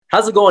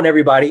How's it going,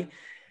 everybody?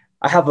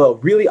 I have a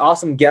really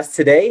awesome guest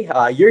today.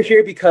 You're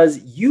here because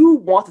you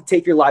want to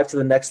take your life to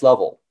the next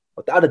level,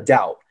 without a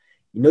doubt.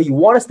 You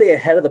want to stay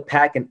ahead of the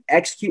pack and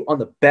execute on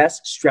the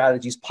best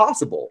strategies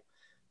possible.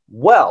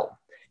 Well,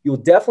 you'll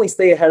definitely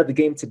stay ahead of the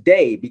game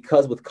today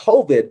because with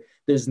COVID,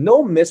 there's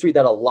no mystery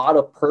that a lot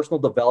of personal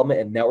development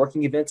and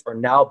networking events are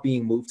now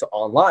being moved to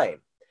online.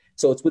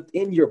 So it's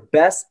within your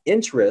best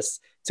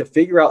interests to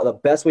figure out the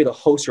best way to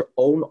host your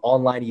own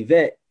online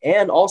event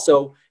and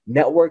also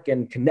network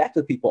and connect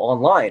with people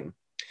online.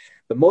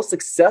 The most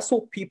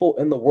successful people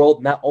in the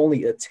world not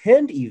only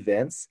attend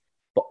events,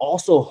 but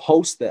also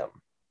host them.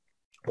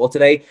 Well,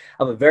 today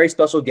I have a very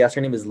special guest.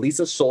 Her name is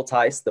Lisa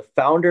Schultheis, the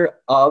founder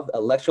of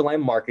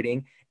Electroline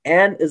Marketing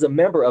and is a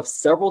member of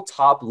several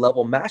top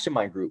level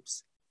mastermind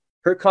groups.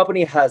 Her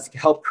company has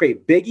helped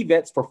create big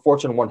events for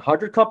Fortune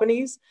 100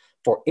 companies,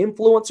 for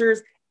influencers,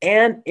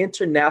 and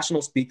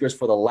international speakers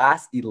for the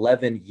last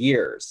 11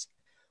 years.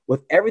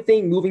 With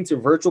everything moving to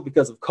virtual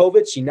because of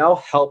COVID, she now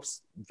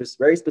helps just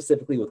very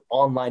specifically with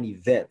online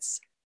events.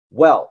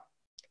 Well,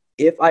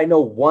 if I know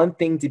one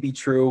thing to be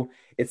true,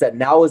 it's that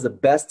now is the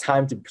best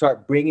time to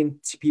start bringing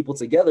people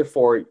together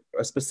for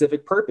a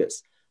specific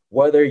purpose.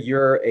 Whether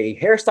you're a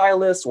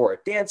hairstylist or a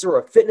dancer or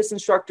a fitness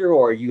instructor,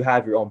 or you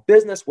have your own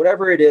business,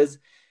 whatever it is,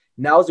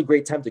 now is a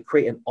great time to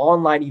create an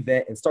online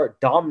event and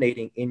start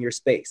dominating in your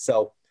space.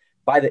 So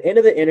by the end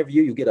of the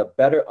interview, you get a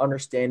better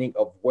understanding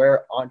of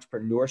where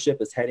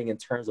entrepreneurship is heading in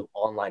terms of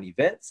online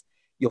events.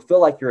 You'll feel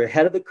like you're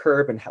ahead of the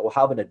curve and will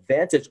have an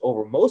advantage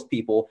over most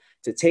people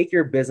to take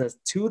your business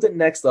to the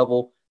next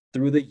level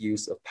through the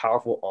use of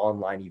powerful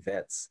online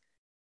events.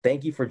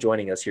 Thank you for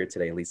joining us here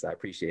today, Lisa. I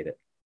appreciate it.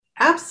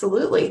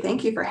 Absolutely.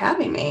 Thank you for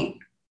having me.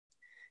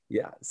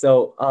 Yeah.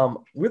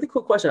 So really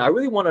quick question. I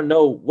really want to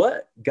know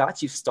what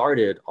got you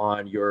started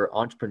on your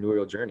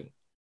entrepreneurial journey.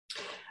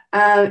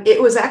 It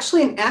was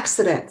actually an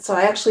accident. So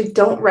I actually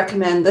don't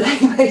recommend that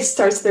anybody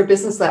starts their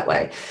business that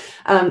way.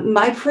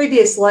 My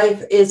previous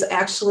life is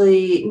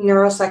actually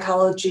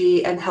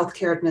neuropsychology and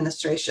healthcare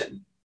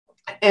administration.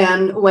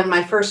 And when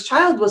my first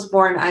child was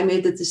born, I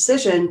made the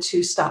decision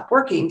to stop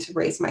working to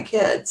raise my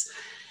kids.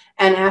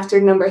 And after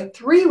number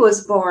 3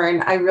 was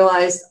born, I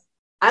realized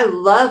I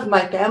love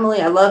my family.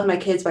 I love my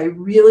kids, but I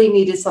really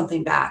needed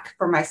something back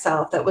for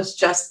myself that was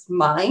just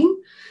mine.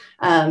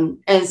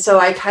 And so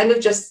I kind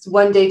of just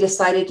one day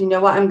decided, you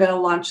know what, I'm going to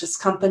launch this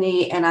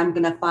company and I'm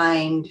going to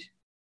find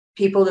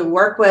people to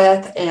work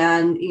with.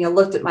 And,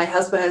 looked at my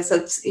husband and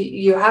said,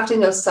 you have to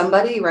know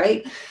somebody,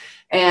 right?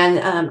 And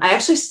I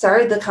actually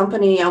started the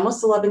company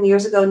almost 11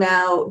 years ago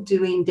now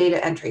doing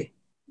data entry,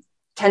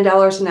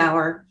 $10 an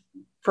hour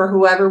for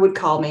whoever would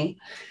call me.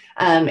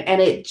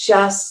 And it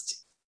just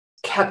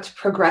kept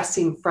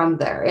progressing from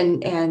there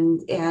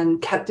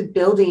and kept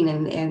building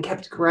and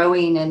kept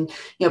growing. And,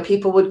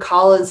 people would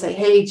call and say,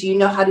 hey, do you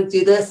know how to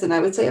do this? And I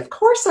would say, of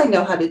course I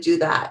know how to do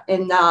that,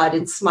 and nod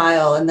and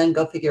smile and then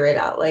go figure it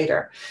out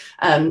later.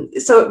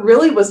 So it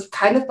really was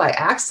kind of by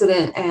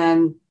accident.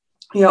 And,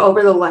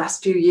 over the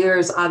last few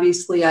years,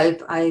 obviously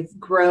I've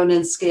grown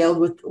and scaled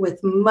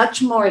with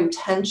much more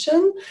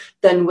intention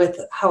than with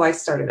how I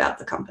started out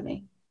the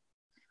company.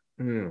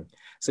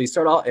 So you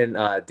start out in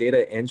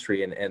data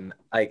entry and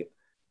like,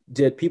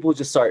 did people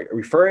just start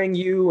referring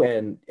you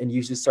and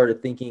you just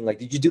started thinking like,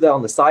 did you do that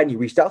on the side and you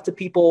reached out to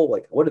people?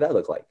 Like, what did that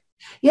look like?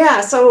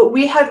 Yeah. So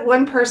we had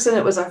one person,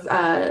 it was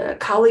a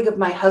colleague of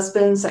my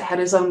husband's that had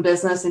his own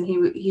business, and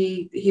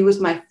he was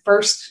my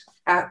first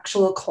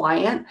actual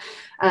client.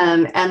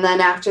 And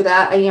then after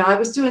that, I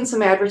was doing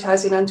some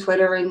advertising on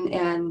Twitter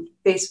and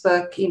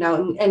Facebook,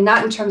 and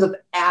not in terms of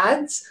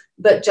ads,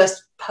 but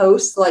just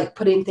posts, like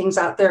putting things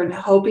out there and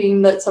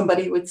hoping that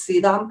somebody would see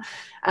them,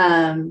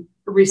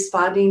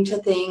 responding to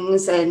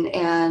things. And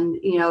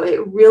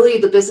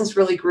the business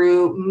really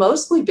grew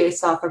mostly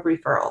based off of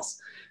referrals.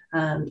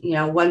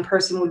 One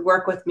person would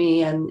work with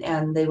me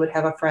and they would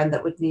have a friend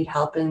that would need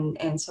help.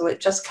 And so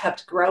it just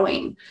kept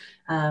growing.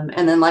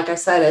 And then, like I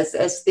said,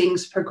 as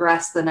things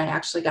progressed, then I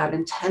actually got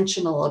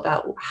intentional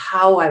about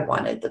how I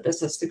wanted the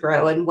business to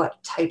grow and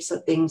what types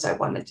of things I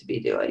wanted to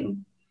be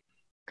doing.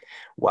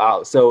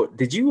 Wow. So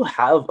did you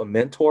have a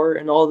mentor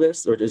in all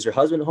this, or does your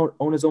husband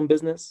own his own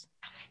business?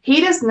 He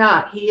does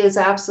not. He is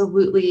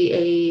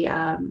absolutely a,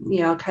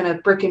 kind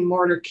of brick and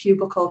mortar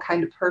cubicle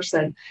kind of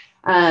person.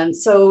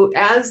 So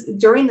as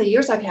during the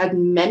years, I've had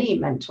many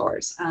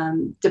mentors,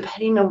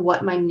 depending on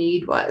what my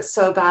need was.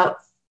 So about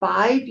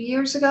 5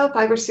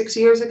 or 6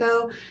 years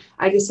ago,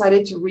 I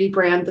decided to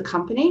rebrand the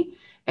company.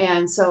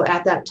 And so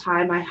at that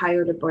time, I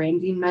hired a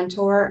branding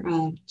mentor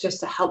just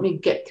to help me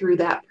get through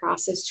that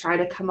process, try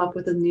to come up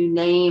with a new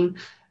name,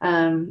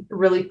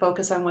 really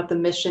focus on what the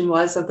mission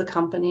was of the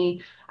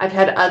company. I've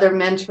had other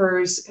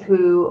mentors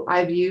who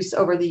I've used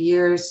over the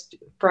years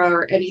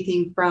for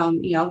anything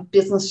from,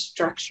 business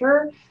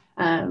structure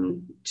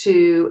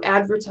to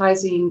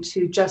advertising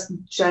to just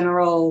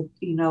general,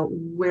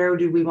 where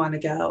do we want to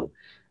go?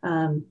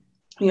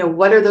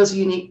 what are those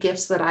unique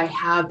gifts that I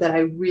have that I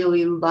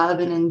really love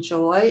and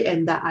enjoy,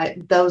 and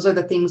those are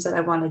the things that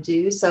I want to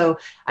do. So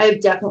I have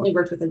definitely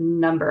worked with a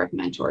number of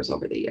mentors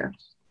over the year.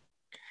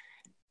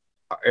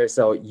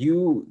 So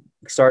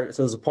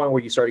there's a point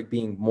where you started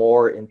being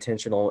more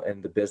intentional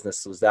in the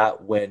business. Was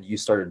that when you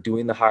started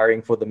doing the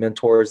hiring for the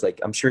mentors? Like,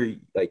 I'm sure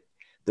like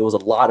there was a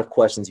lot of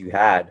questions you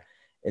had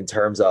in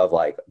terms of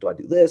like, do I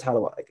do this? How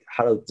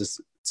do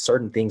just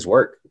certain things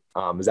work?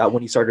 Is that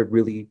when you started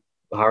really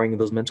hiring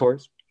those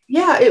mentors?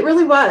 Yeah, it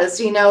really was.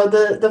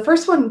 The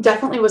first one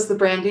definitely was the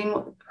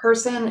branding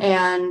person.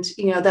 And,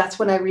 that's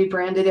when I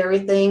rebranded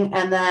everything.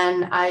 And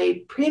then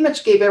I pretty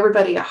much gave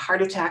everybody a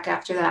heart attack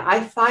after that.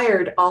 I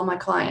fired all my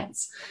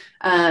clients,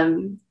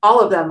 all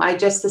of them. I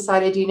just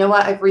decided, you know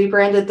what, I've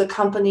rebranded the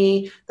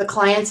company. The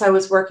clients I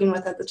was working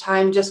with at the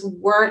time just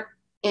weren't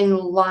in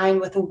line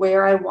with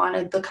where I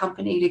wanted the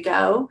company to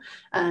go.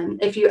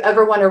 If you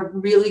ever want a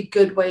really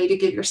good way to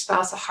give your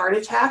spouse a heart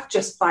attack,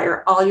 just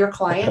fire all your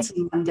clients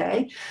in one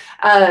day.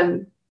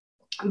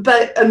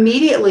 But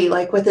immediately,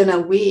 like within a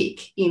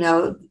week,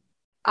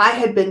 I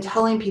had been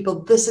telling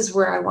people, this is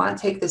where I want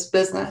to take this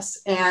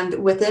business. And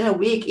within a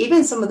week,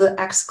 even some of the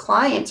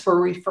ex-clients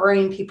were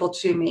referring people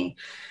to me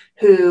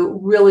who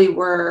really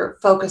were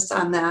focused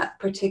on that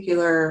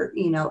particular,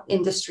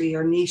 industry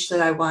or niche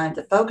that I wanted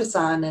to focus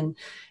on.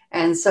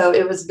 And so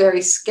it was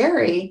very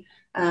scary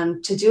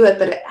to do it,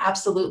 but it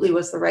absolutely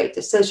was the right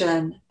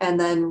decision. And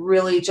then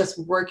really just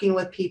working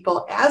with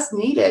people as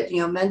needed,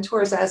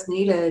 mentors as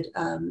needed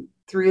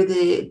through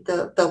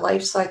the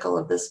life cycle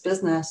of this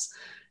business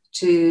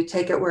to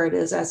take it where it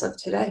is as of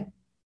today.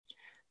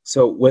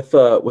 So with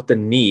the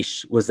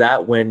niche, was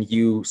that when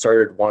you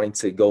started wanting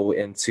to go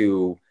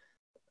into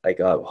like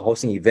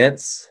hosting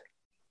events?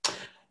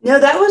 No,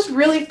 that was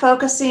really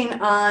focusing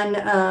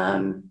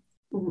on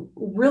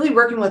really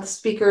working with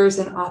speakers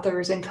and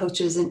authors and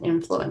coaches and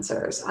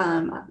influencers.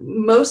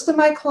 Most of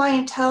my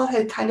clientele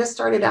had kind of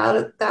started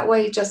out that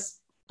way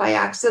just by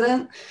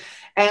accident.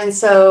 And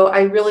so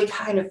I really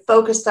kind of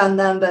focused on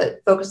them,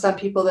 but focused on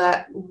people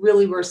that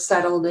really were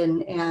settled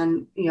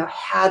and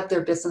had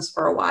their business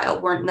for a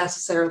while, weren't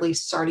necessarily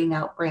starting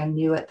out brand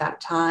new at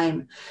that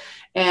time.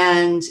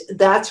 And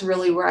that's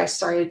really where I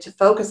started to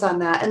focus on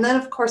that. And then,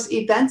 of course,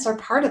 events are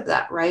part of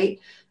that, right?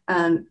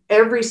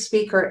 Every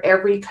speaker,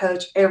 every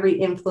coach, every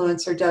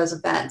influencer does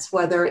events,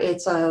 whether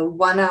it's a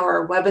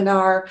 1-hour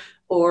webinar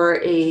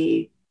or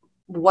a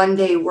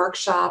 1-day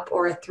workshop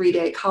or a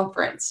 3-day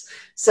conference.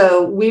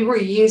 So we were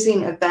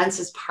using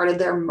events as part of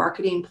their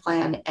marketing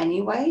plan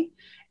anyway.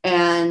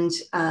 And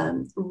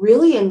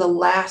really in the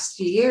last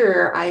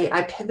year,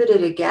 I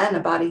pivoted again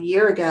about a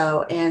year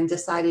ago and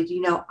decided,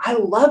 I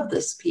love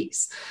this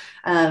piece.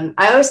 I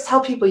always tell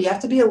people you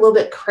have to be a little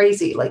bit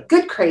crazy, like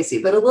good crazy,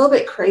 but a little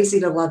bit crazy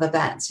to love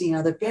events.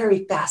 They're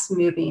very fast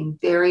moving,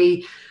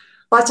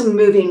 lots of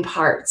moving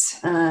parts.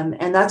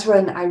 And that's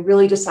when I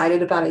really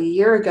decided about a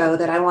year ago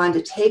that I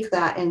wanted to take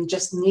that and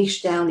just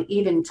niche down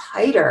even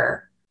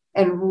tighter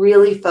and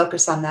really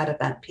focus on that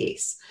event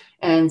piece.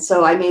 And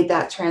so I made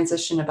that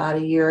transition about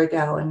a year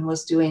ago and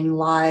was doing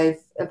live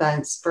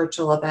events,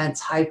 virtual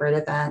events, hybrid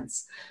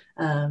events.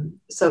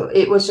 So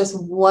it was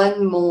just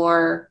one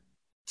more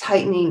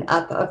tightening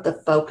up of the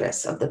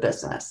focus of the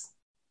business.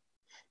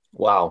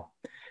 Wow.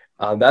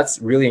 That's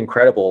really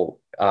incredible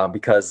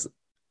because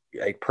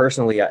like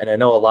personally, and I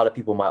know a lot of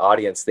people in my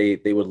audience, they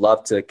would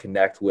love to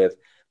connect with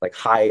like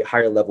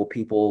higher level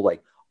people,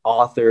 like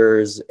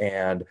authors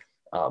and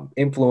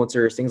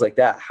influencers, things like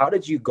that. How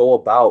did you go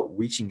about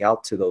reaching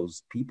out to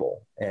those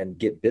people and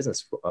get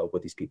business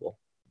with these people?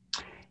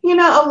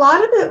 A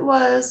lot of it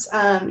was,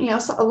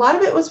 so a lot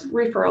of it was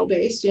referral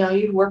based.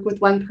 You work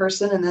with one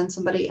person and then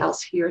somebody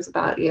else hears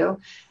about you.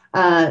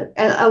 And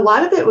a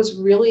lot of it was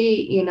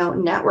really,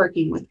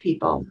 networking with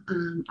people.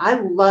 I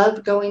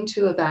love going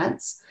to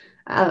events.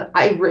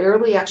 I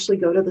rarely actually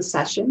go to the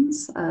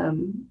sessions.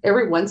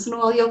 Every once in a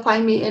while, you'll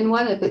find me in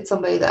one if it's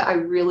somebody that I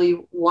really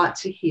want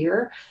to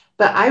hear.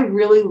 But I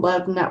really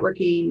love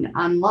networking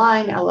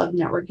online. I love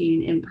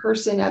networking in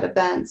person at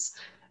events.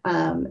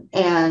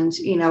 And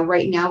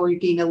right now we're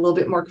getting a little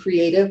bit more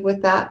creative with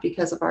that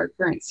because of our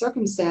current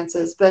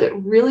circumstances. But it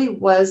really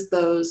was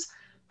those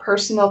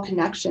personal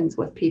connections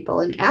with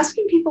people and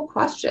asking people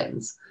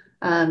questions.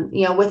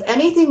 With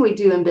anything we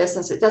do in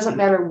business, it doesn't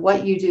matter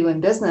what you do in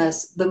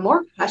business, the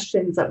more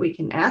questions that we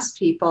can ask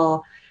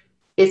people,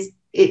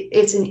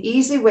 it's an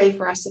easy way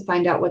for us to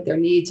find out what their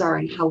needs are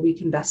and how we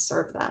can best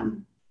serve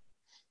them.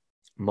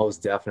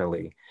 Most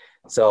definitely.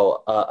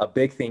 So a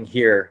big thing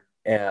here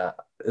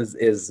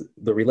is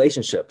the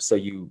relationship. So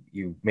you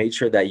made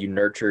sure that you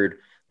nurtured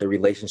the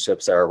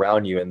relationships that are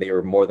around you, and they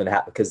were more than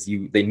happy because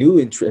they knew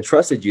and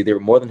trusted you. They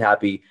were more than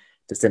happy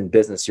to send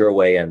business your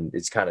way, and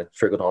it's kind of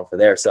trickled on for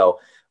there.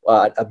 So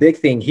a big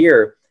thing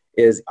here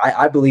is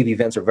I believe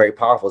events are very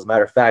powerful. As a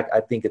matter of fact, I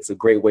think it's a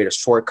great way to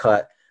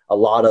shortcut a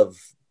lot of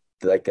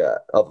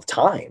of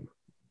time.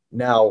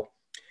 Now,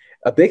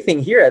 A big thing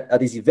here at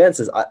these events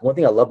is one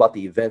thing I love about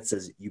the events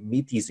is you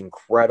meet these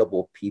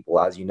incredible people,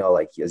 as you know,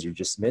 like as you're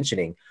just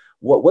mentioning.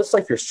 What's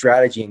like your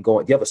strategy in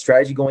going? Do you have a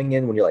strategy going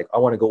in when you're like, I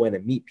want to go in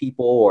and meet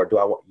people, or do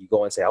I want you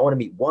go and say, I want to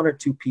meet one or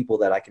two people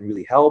that I can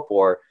really help,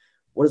 or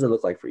what does it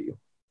look like for you?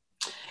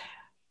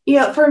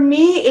 For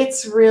me,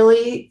 it's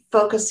really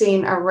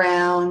focusing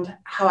around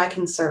how I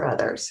can serve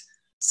others.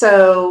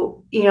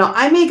 So,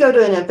 I may go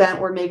to an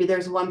event where maybe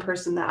there's one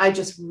person that I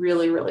just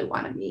really, really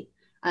want to meet.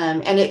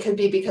 And it could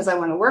be because I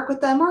want to work with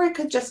them, or it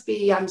could just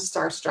be I'm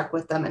starstruck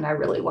with them and I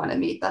really want to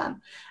meet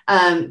them.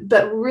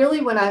 But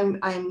really, when I'm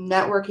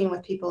networking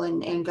with people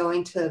and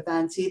going to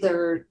events,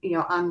 either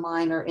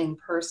online or in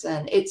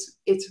person, it's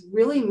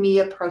really me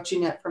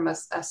approaching it from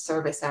a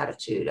service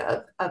attitude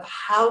of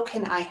how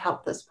can I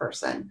help this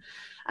person.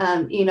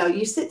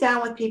 You sit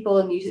down with people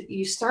and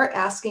you start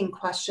asking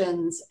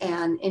questions,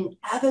 and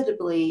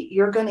inevitably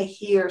you're going to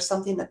hear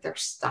something that they're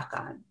stuck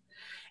on.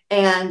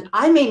 And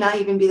I may not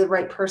even be the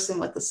right person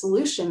with the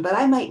solution, but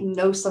I might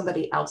know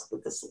somebody else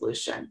with the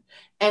solution.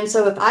 And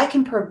so if I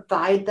can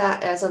provide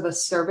that as of a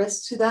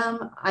service to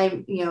them,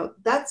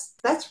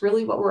 that's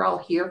really what we're all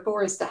here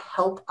for, is to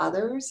help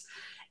others.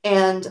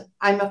 And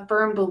I'm a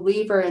firm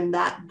believer in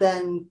that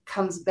then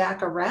comes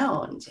back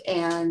around.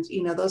 And,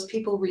 those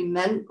people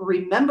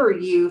remember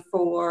you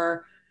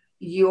for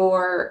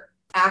your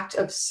act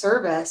of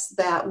service,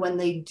 that when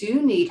they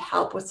do need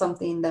help with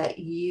something that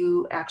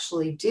you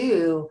actually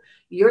do,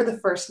 you're the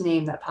first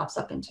name that pops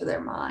up into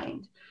their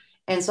mind.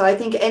 And so I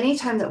think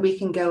anytime that we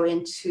can go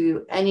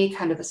into any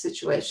kind of a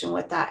situation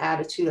with that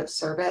attitude of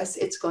service,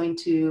 it's going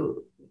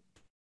to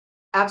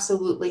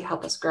absolutely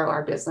help us grow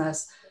our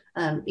business,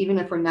 even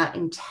if we're not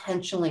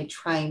intentionally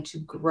trying to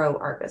grow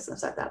our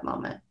business at that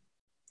moment.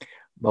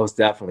 Most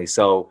definitely.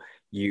 So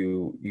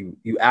you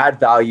add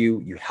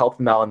value, you help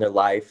them out in their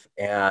life,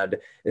 and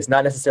it's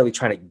not necessarily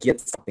trying to get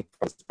something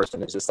from this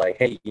person. It's just like,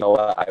 hey,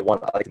 I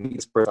like to meet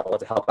this person. I want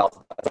to help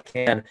out as I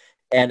can.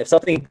 And if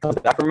something comes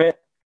back from it,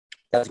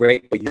 that's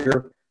great. But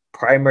your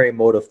primary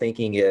mode of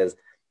thinking is,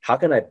 how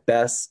can I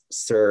best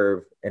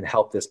serve and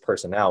help this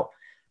person out?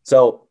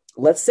 So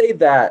let's say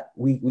that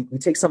we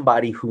take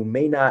somebody who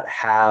may not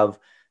have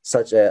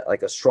such a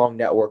strong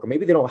network, or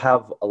maybe they don't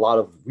have a lot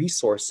of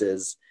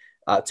resources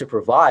to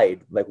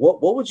provide. Like,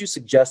 what would you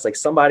suggest? Like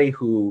somebody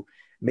who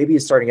maybe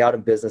is starting out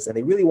in business and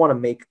they really want to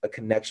make a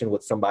connection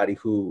with somebody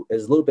who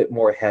is a little bit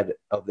more ahead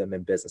of them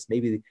in business.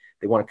 Maybe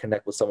they want to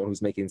connect with someone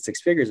who's making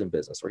 6 figures in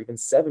business, or even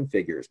 7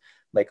 figures.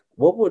 Like,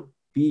 what would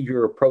be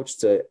your approach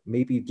to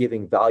maybe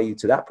giving value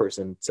to that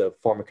person to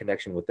form a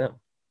connection with them?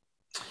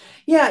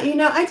 Yeah,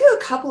 I do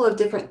a couple of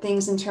different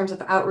things in terms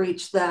of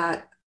outreach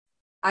that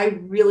I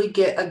really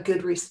get a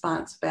good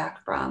response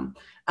back from.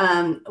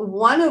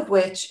 One of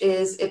which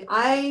is if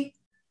I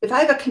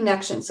have a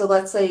connection. So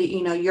let's say,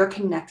 you're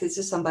connected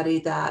to somebody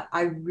that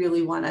I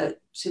really want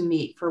to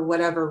meet for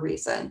whatever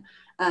reason.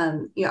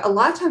 A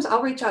lot of times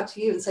I'll reach out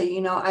to you and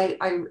say,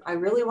 I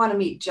really want to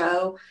meet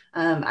Joe.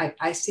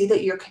 I see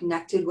that you're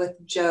connected with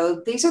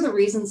Joe. These are the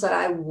reasons that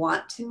I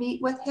want to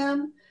meet with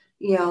him.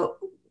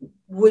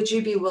 Would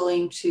you be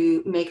willing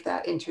to make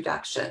that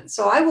introduction?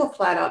 So I will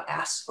flat out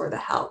ask for the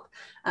help.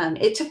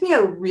 It took me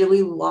a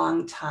really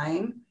long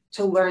time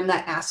to learn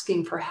that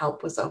asking for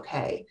help was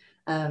okay.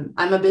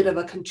 I'm a bit of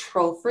a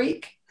control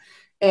freak.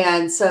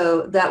 And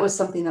so that was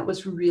something that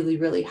was really,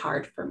 really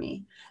hard for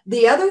me.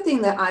 The other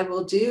thing that I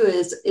will do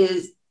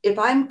is if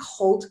I'm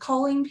cold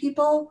calling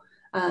people,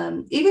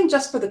 even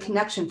just for the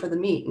connection, for the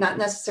meet, not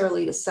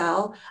necessarily to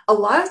sell, a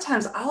lot of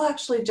times I'll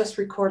actually just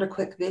record a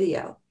quick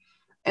video.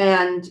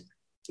 And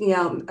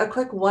a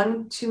quick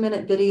 1-2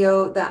 minute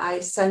video that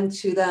I send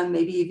to them,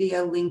 maybe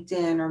via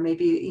LinkedIn, or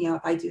maybe,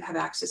 if I do have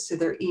access to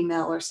their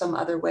email or some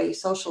other way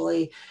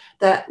socially,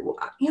 that,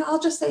 I'll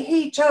just say,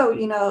 hey, Joe,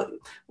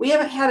 we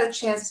haven't had a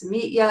chance to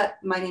meet yet.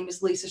 My name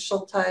is Lisa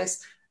Schulteis.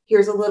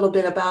 Here's a little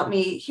bit about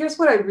me. Here's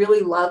what I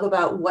really love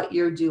about what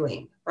you're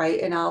doing, right?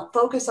 And I'll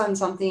focus on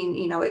something,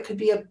 it could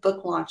be a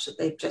book launch that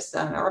they've just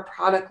done, or a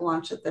product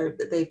launch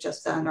that they've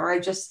just done, or I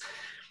just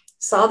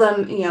saw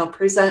them,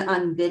 present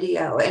on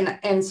video.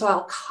 And so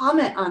I'll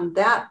comment on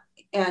that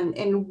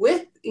and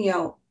with,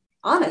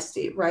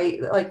 honesty,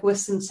 right? Like with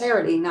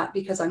sincerity, not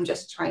because I'm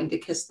just trying to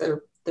kiss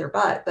their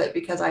butt, but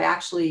because I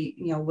actually,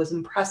 was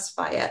impressed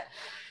by it.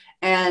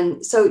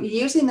 And so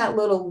using that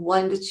little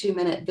 1 to 2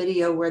 minute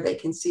video where they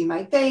can see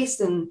my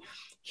face and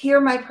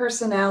hear my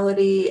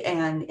personality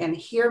and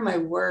hear my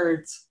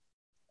words,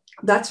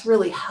 that's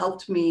really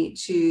helped me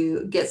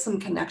to get some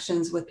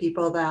connections with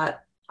people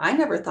that I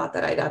never thought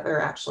that I'd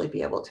ever actually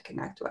be able to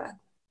connect with.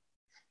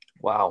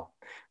 Wow.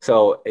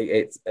 So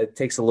it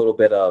takes a little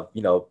bit of,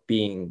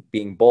 being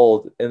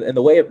bold in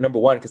the way of, number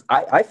one, because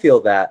I feel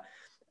that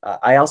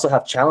I also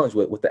have challenge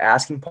with the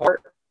asking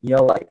part,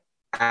 like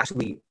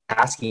actually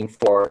asking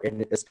for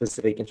a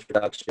specific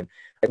introduction.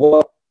 Like,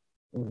 well,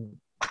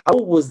 how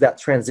was that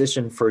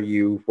transition for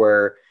you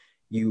where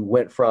you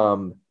went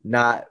from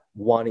not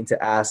wanting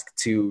to ask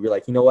to you're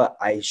like, what,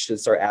 I should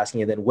start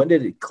asking? And then when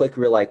did it click?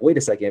 You're like, wait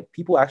a second,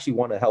 people actually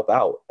want to help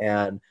out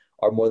and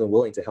are more than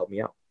willing to help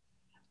me out.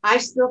 I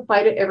still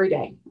fight it every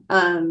day.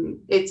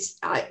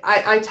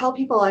 I tell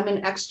people I'm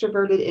an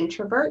extroverted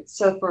introvert.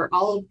 So for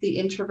all of the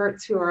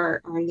introverts who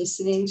are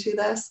listening to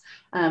this,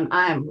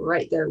 I'm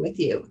right there with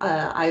you.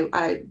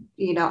 I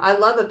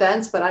love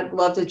events, but I'd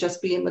love to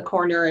just be in the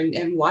corner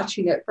and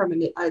watching it from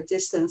a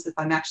distance if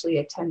I'm actually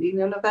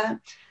attending an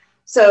event.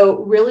 So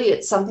really,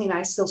 it's something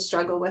I still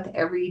struggle with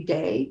every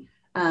day.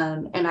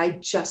 And I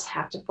just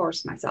have to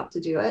force myself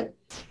to do it.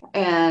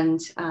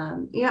 And,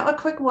 a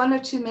quick 1 or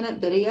 2 minute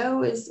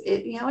video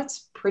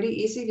it's pretty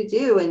easy to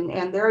do.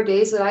 And there are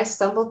days that I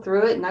stumble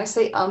through it and I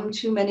say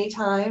too many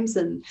times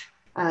and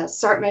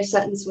start my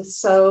sentence with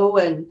so,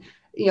 and,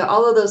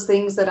 all of those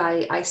things that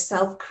I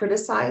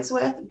self-criticize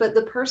with. But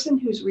the person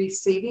who's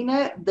receiving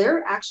it,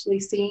 they're actually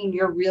seeing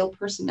your real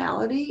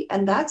personality.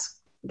 And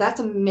that's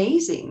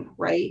amazing,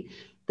 right?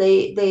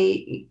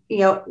 They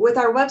with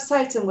our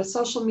websites and with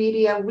social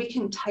media, we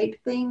can type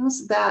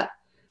things that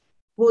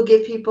will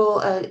give people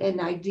an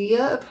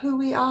idea of who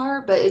we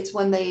are, but it's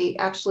when they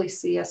actually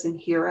see us and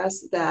hear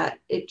us that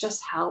it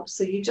just helps.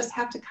 So you just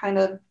have to kind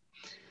of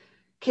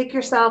kick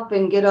yourself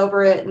and get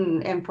over it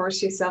and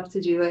force yourself to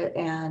do it.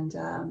 And,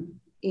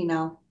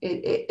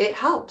 it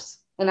helps.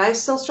 And I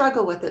still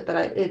struggle with it,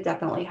 but it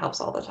definitely helps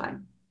all the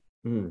time.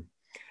 Mm.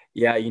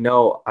 Yeah,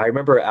 I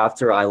remember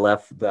after I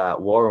left that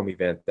War Room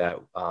event that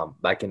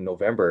back in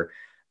November,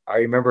 I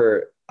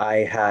remember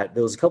there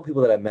was a couple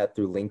people that I met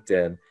through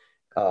LinkedIn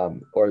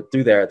or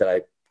through there that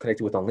I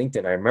connected with on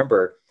LinkedIn. I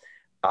remember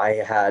I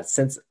had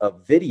sent a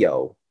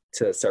video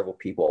to several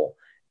people.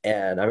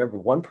 And I remember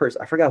one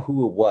person, I forgot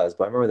who it was,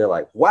 but I remember they're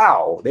like,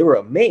 wow, they were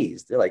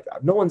amazed. They're like,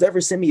 no one's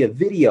ever sent me a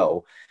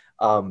video.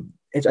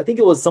 And I think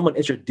it was someone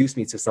introduced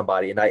me to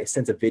somebody and I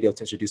sent a video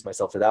to introduce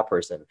myself to that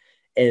person.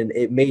 And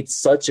it made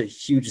such a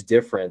huge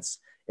difference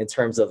in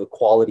terms of the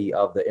quality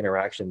of the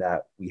interaction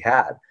that we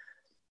had.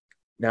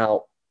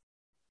 Now,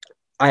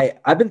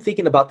 I've been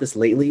thinking about this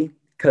lately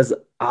because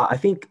I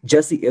think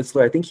Jesse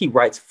Itzler, I think he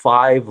writes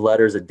 5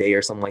 letters a day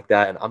or something like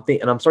that. And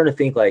I'm starting to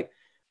think like,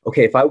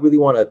 okay, if I really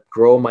want to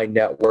grow my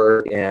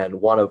network and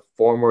want to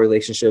form more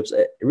relationships,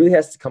 it really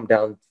has to come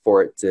down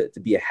for it to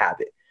be a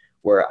habit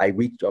where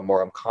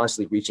I'm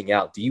constantly reaching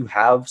out. Do you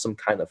have some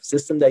kind of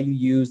system that you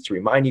use to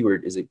remind you, or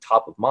is it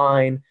top of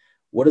mind?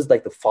 What does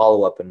like the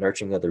follow-up and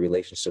nurturing of the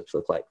relationships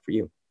look like for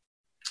you?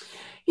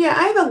 Yeah,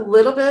 I have a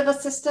little bit of a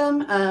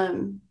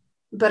system,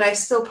 but I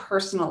still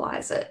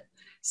personalize it.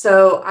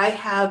 So I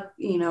have,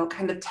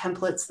 kind of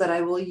templates that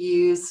I will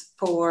use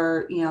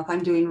for, if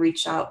I'm doing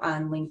reach out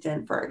on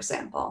LinkedIn, for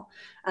example.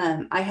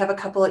 I have a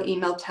couple of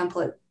email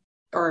template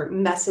or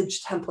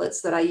message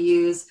templates that I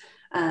use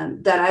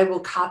that I will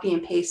copy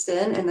and paste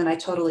in, and then I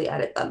totally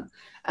edit them.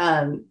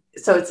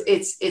 So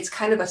it's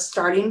kind of a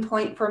starting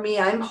point for me.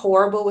 I'm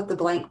horrible with the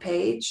blank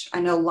page. I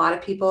know a lot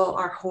of people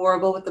are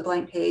horrible with the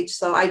blank page.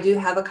 So I do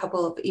have a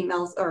couple of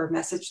emails or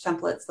message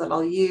templates that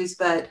I'll use,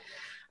 but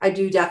I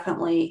do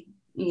definitely,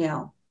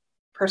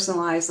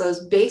 personalize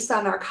those based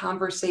on our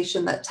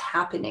conversation that's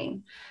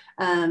happening.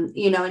 And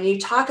you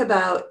talk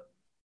about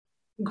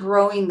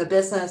growing the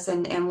business.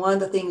 And one of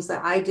the things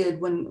that I did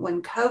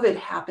when COVID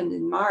happened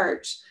in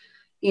March,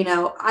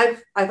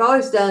 I've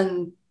always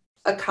done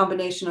a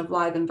combination of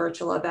live and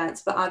virtual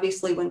events, but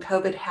obviously when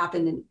COVID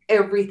happened and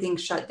everything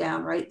shut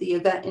down, right? The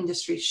event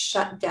industry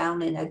shut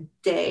down in a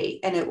day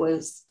and it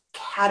was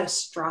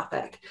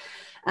catastrophic.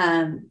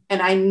 And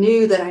I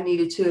knew that I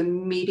needed to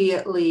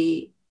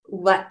immediately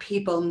let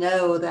people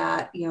know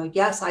that,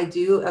 yes, I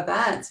do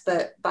events,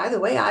 but by the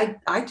way,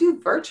 I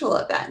do virtual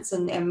events.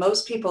 And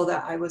most people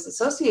that I was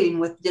associating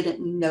with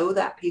didn't know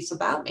that piece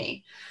about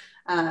me.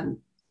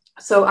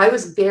 So I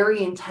was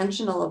very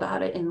intentional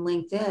about it in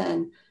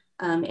LinkedIn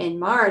in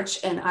March,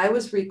 and I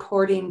was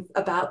recording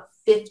about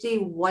 50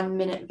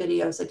 1-minute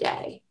videos a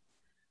day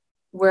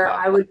where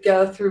I would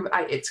go through,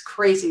 it's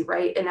crazy,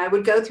 right? And I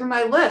would go through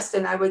my list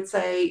and I would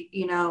say,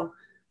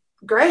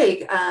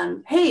 Greg,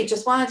 hey,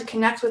 just wanted to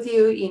connect with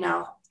you,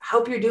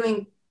 hope you're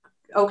doing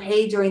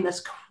okay during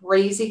this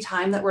crazy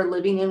time that we're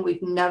living in.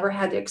 We've never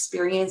had to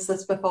experience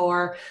this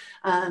before.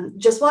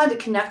 Just wanted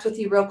to connect with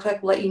you real quick,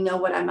 let you know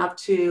what I'm up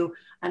to.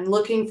 I'm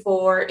looking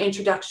for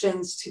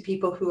introductions to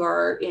people who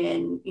are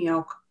in,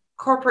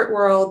 corporate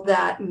world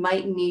that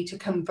might need to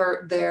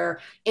convert their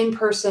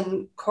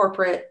in-person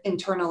corporate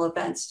internal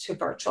events to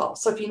virtual.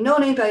 So if you know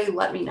anybody,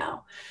 let me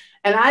know.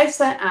 And I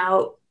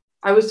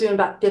was doing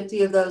about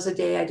 50 of those a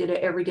day. I did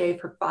it every day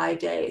for 5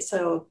 days.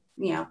 So,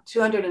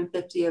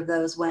 250 of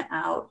those went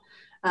out.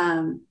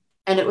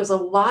 And it was a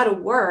lot of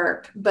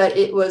work, but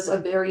it was a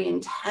very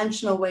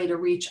intentional way to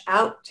reach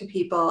out to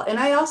people. And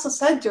I also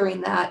said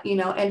during that,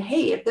 and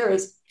hey, if there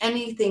is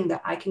anything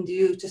that I can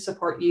do to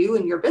support you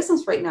and your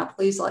business right now,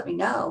 please let me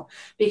know,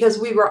 because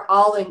we were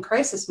all in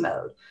crisis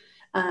mode.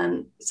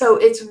 So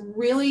it's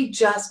really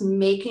just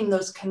making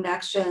those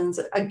connections,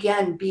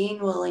 again,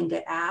 being willing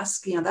to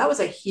ask. That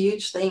was a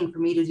huge thing for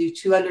me to do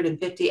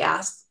 250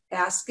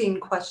 asking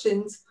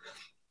questions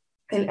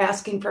and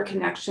asking for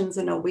connections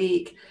in a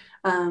week.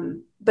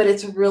 But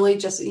it's really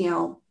just,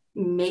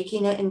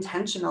 making it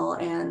intentional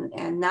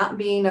and not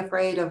being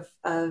afraid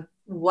of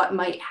what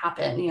might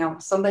happen. You know,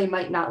 somebody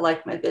might not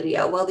like my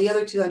video. Well, the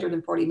other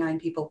 249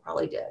 people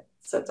probably did.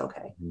 So it's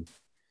okay.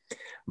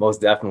 Most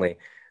definitely.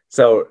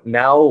 So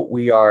now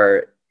we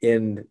are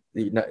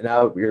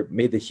now we're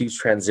made the huge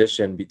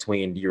transition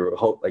between your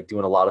hope, like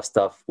doing a lot of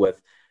stuff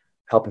with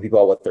helping people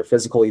out with their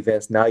physical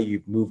events. Now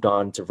you've moved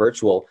on to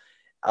virtual.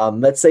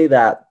 Let's say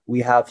that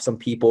we have some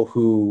people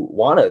who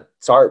want to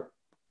start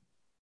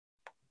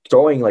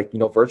throwing like,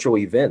 virtual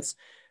events,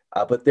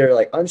 but they're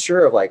like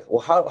unsure of like,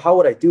 well, how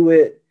would I do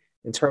it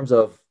in terms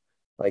of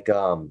like,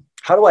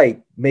 how do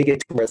I make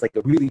it to where it's like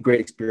a really great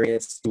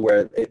experience to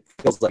where it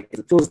feels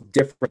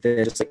different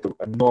than just like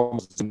a normal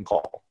Zoom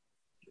call.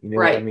 You know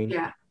what I Right. mean?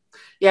 Yeah.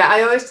 Yeah.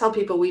 I always tell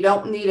people we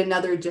don't need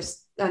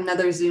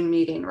another Zoom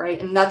meeting, right?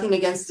 And nothing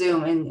against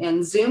Zoom.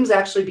 And Zoom's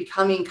actually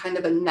becoming kind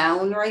of a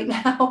noun right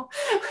now,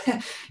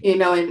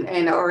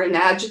 and or an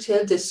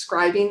adjective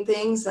describing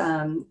things,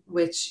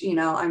 which,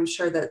 I'm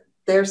sure that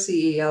their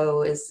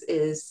CEO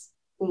is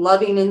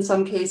loving in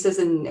some cases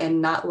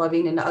and not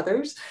loving in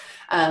others.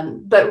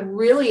 But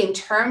really, in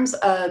terms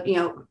of,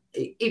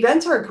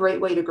 events are a great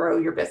way to grow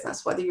your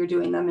business, whether you're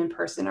doing them in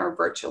person or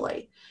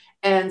virtually.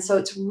 And so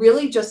it's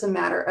really just a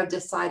matter of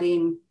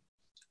deciding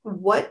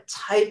what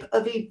type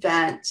of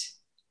event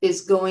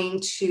is going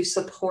to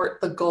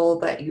support the goal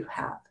that you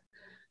have.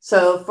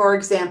 So, for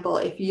example,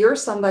 if you're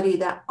somebody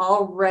that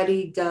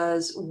already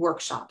does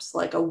workshops,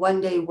 like a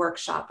one-day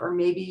workshop, or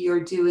maybe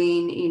you're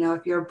doing,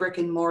 if you're a brick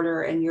and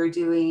mortar and you're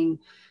doing,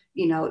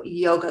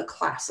 yoga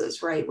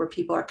classes, right, where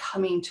people are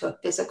coming to a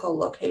physical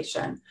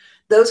location,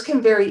 those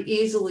can very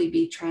easily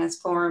be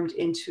transformed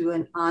into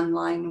an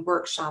online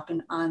workshop,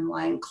 an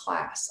online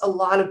class. A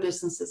lot of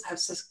businesses have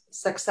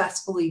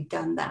successfully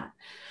done that.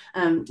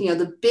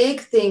 The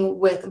big thing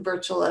with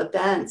virtual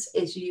events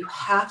is you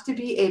have to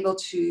be able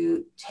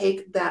to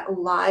take that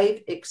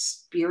live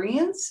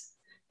experience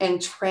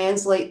and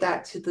translate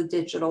that to the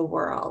digital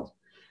world.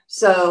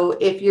 So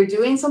if you're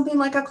doing something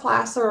like a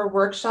class or a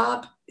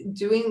workshop,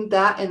 doing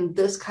that in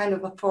this kind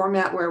of a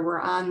format where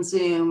we're on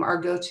Zoom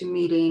or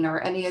GoToMeeting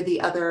or any of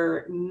the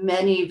other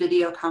many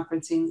video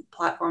conferencing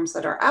platforms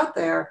that are out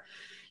there,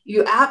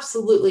 you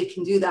absolutely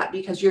can do that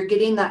because you're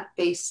getting that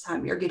face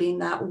time, you're getting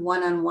that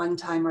one-on-one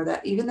time, or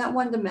that even that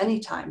one-to-many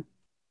time.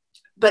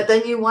 But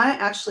then you want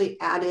to actually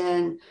add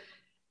in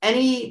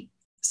any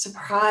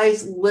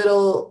surprise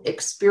little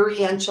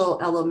experiential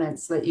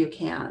elements that you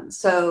can.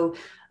 So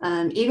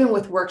even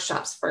with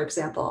workshops, for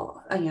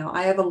example,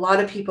 I have a lot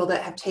of people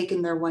that have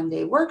taken their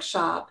one-day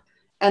workshop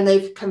and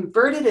they've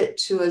converted it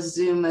to a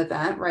Zoom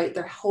event, right?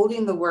 They're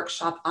holding the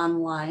workshop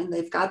online.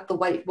 They've got the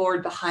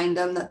whiteboard behind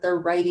them that they're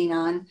writing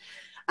on.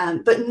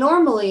 But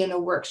normally in a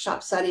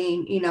workshop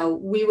setting,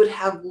 we would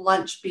have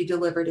lunch be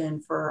delivered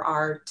in for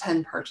our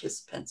 10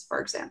 participants,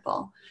 for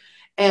example.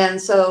 And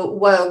so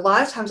what a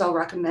lot of times I'll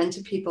recommend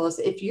to people is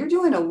if you're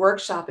doing a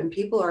workshop and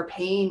people are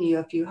paying you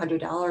a few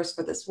 $100s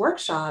for this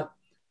workshop,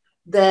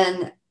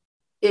 then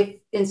if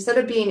instead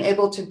of being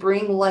able to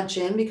bring lunch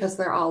in because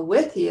they're all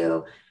with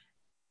you,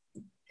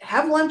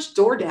 have lunch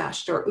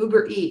DoorDashed or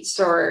Uber Eats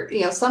or,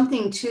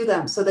 something to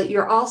them so that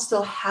you're all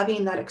still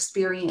having that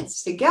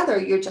experience together.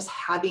 You're just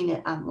having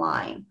it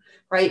online,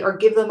 right? Or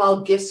give them all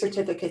gift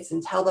certificates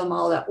and tell them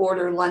all to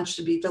order lunch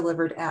to be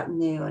delivered at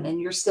noon. And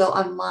you're still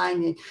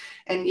online.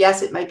 And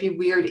yes, it might be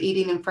weird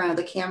eating in front of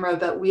the camera,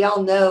 but we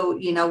all know,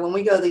 when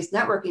we go to these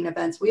networking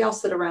events, we all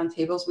sit around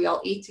tables, we all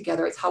eat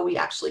together. It's how we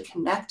actually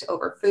connect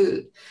over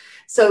food.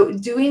 So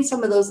doing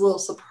some of those little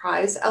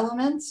surprise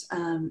elements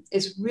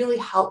is really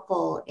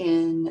helpful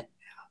in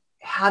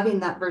having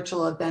that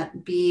virtual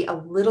event be a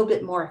little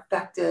bit more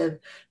effective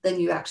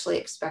than you actually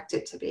expect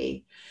it to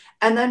be.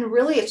 And then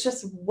really, it's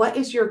just, what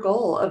is your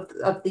goal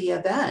of the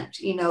event?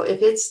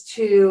 If it's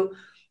to,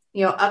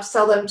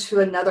 upsell them to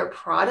another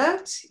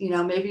product,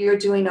 maybe you're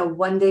doing a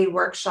one-day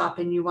workshop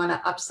and you want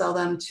to upsell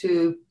them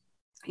to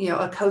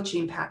a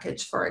coaching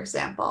package, for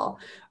example,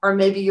 or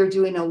maybe you're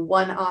doing a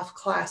one-off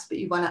class, but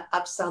you want to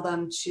upsell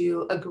them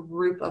to a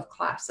group of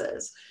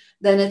classes,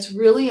 then it's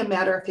really a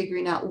matter of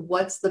figuring out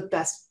what's the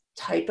best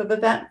type of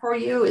event for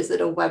you. Is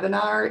it a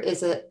webinar?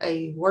 Is it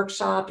a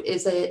workshop?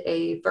 Is it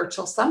a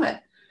virtual summit?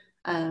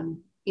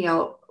 And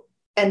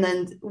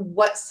then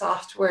what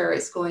software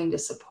is going to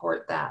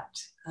support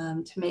that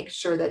to make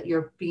sure that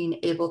you're being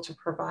able to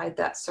provide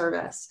that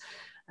service.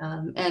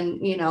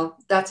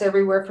 That's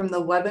everywhere from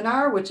the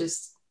webinar, which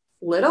is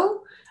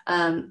little,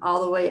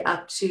 all the way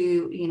up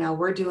to,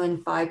 we're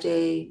doing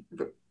 5-day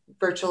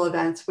virtual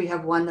events. We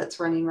have one that's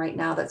running right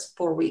now that's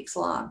 4 weeks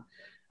long.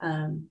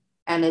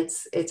 And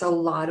it's a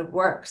lot of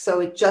work. So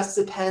it just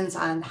depends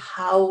on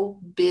how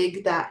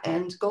big that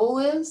end goal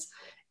is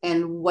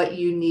and what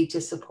you need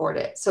to support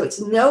it. So it's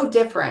no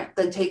different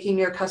than taking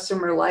your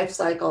customer life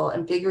cycle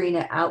and figuring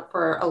it out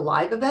for a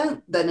live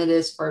event than it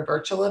is for a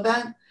virtual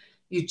event.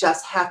 You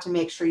just have to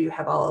make sure you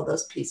have all of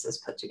those pieces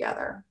put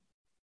together.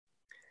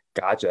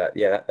 Gotcha.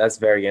 Yeah, that's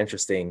very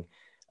interesting.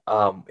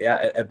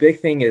 A big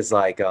thing is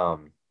like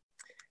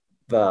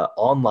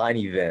online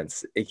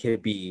events, it can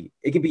be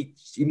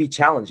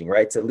challenging,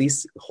 right? To at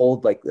least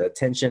hold like the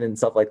attention and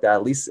stuff like that.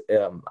 At least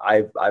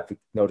I've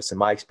noticed in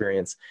my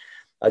experience,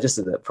 just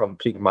from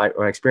my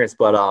experience.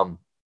 But I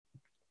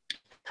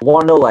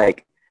want to know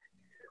like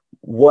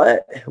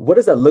what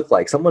does that look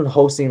like? Someone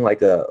hosting like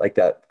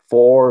that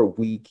 4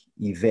 week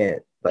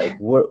event. Like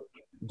what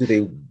do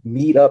they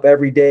meet up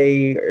every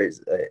day, or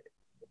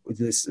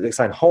do they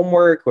assign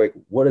homework? Like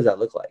what does that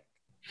look like?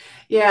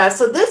 Yeah,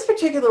 so this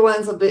particular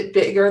one's a bit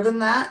bigger than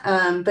that.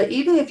 But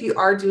even if you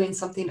are doing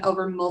something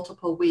over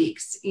multiple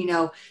weeks,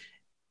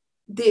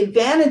 the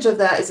advantage of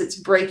that is it's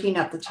breaking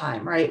up the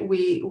time, right?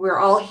 We're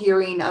all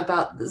hearing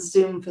about the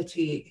Zoom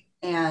fatigue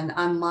and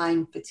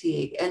online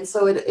fatigue. And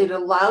so it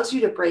allows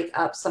you to break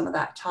up some of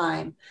that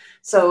time.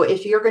 So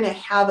if you're going to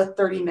have a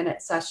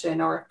 30-minute session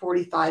or a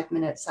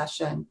 45-minute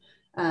session,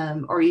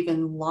 or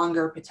even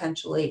longer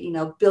potentially,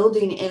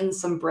 building in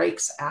some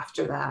breaks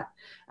after that.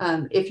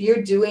 If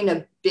you're doing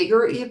a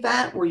bigger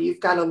event where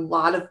you've got a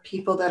lot of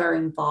people that are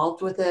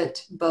involved with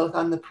it, both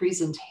on the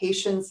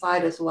presentation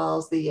side as well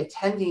as the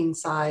attending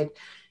side,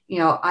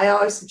 I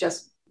always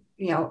suggest,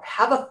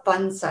 have a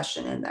fun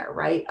session in there,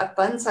 right? A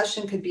fun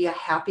session could be a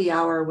happy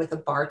hour with a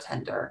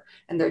bartender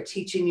and they're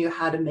teaching you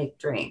how to make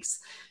drinks.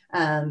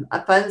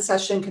 A fun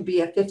session could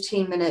be a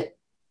 15-minute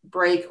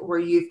break where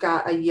you've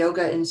got a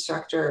yoga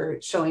instructor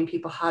showing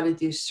people how to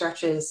do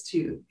stretches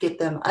to get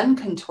them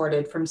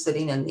uncontorted from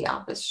sitting in the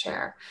office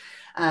chair.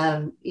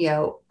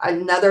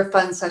 Another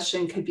fun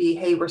session could be,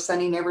 hey, we're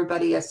sending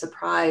everybody a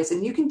surprise.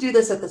 And you can do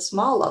this at the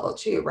small level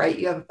too, right?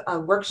 You have a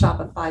workshop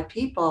of 5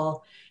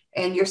 people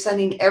and you're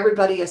sending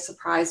everybody a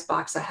surprise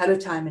box ahead of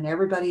time and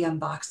everybody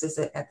unboxes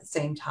it at the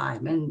same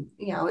time. And,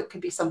 it could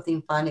be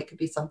something fun. It could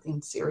be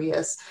something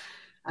serious.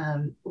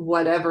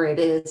 Whatever it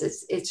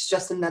is, it's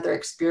just another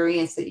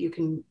experience that you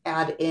can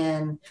add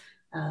in,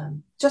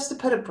 just to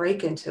put a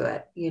break into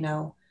it,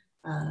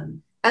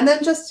 and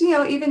then just,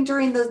 even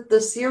during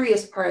the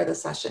serious part of the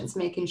sessions,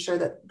 making sure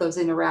that those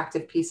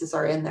interactive pieces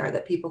are in there,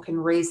 that people can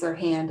raise their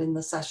hand in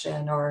the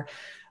session or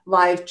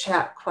live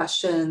chat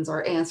questions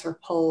or answer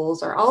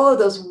polls or all of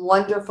those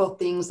wonderful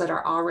things that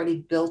are already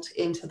built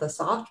into the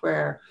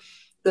software.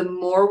 The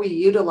more we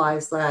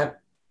utilize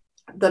that,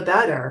 the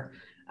better.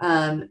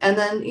 And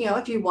then,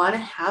 if you want to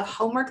have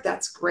homework,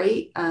 that's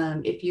great.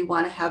 If you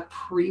want to have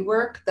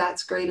pre-work,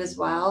 that's great as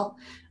well.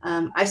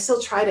 I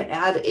still try to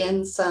add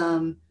in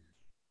some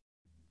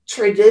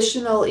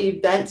traditional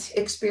event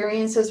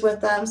experiences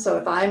with them. So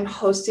if I'm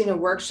hosting a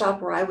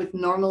workshop where I would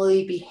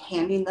normally be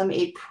handing them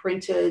a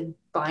printed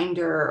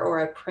binder or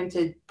a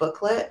printed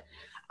booklet,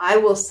 I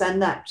will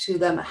send that to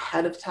them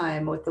ahead of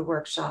time with the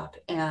workshop.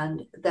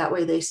 And that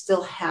way they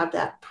still have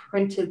that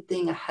printed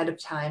thing ahead of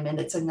time. And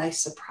it's a nice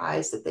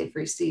surprise that they've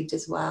received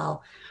as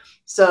well.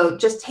 So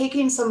just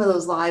taking some of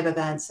those live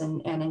events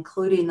and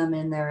including them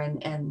in there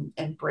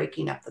and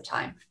breaking up the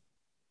time.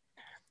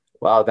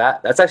 Wow,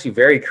 that's actually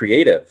very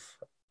creative.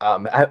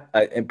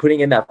 And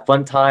putting in that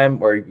fun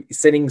time or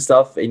sending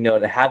stuff, and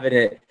having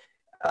it.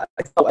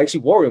 Actually,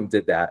 War Room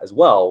did that as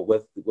well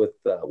with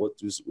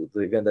the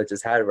event that I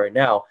just had right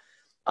now.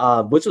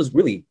 Which was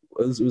really,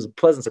 it was a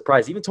pleasant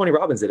surprise. Even Tony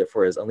Robbins did it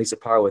for his Unleash the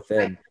Power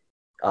Within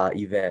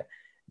event.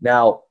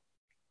 Now,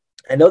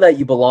 I know that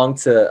you belong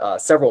to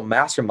several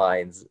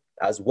masterminds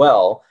as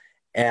well.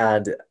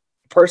 And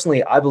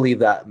personally, I believe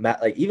that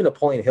like even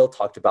Napoleon Hill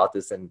talked about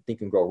this in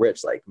Think and Grow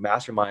Rich, like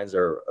masterminds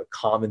are a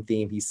common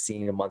theme he's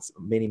seen amongst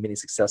many, many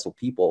successful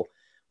people.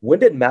 When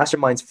did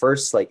masterminds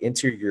first like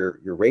enter your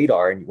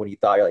radar, and when you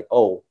thought you're like,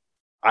 oh,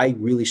 I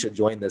really should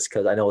join this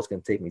because I know it's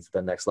going to take me to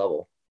the next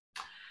level?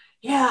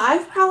 Yeah,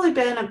 I've probably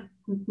been a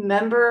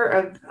member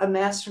of a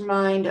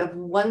mastermind of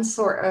one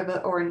sort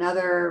of or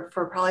another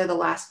for probably the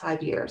last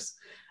 5 years.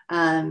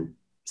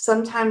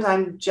 Sometimes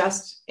I'm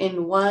just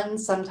in one,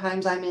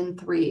 sometimes I'm in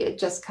 3. It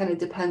just kind of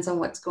depends on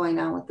what's going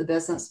on with the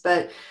business.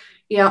 But,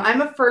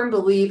 I'm a firm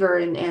believer,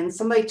 and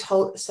somebody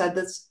said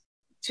this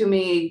to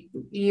me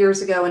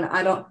years ago, and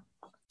I don't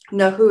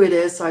know who it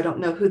is, so I don't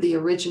know who the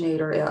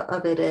originator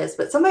of it is,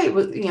 but somebody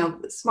was,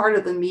 smarter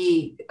than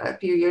me a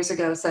few years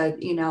ago said,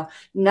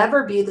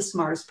 never be the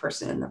smartest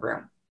person in the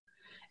room.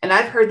 And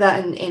I've heard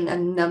that in a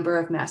number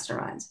of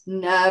masterminds.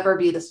 Never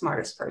be the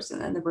smartest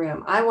person in the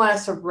room. I want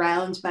to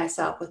surround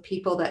myself with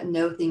people that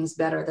know things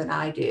better than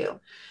I do.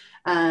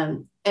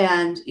 And,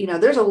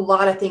 there's a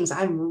lot of things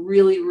I'm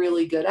really,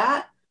 really good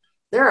at.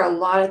 There are a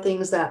lot of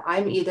things that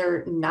I'm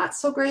either not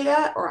so great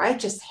at or I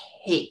just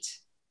hate.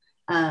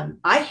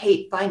 I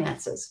hate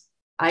finances.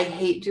 I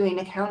hate doing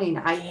accounting.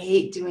 I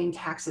hate doing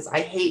taxes. I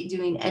hate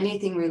doing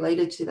anything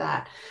related to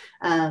that.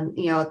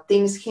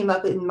 Things came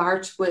up in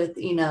March with,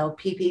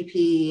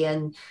 PPP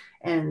and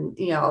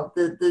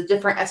the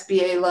different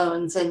SBA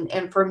loans.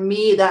 And for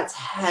me, that's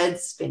head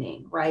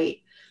spinning,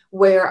 right?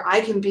 Where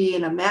I can be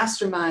in a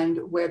mastermind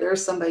where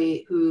there's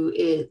somebody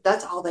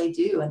that's all they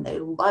do and they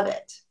love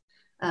it.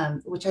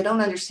 Which I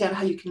don't understand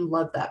how you can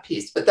love that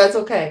piece, but that's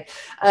okay.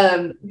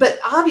 But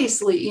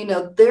obviously,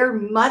 they're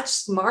much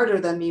smarter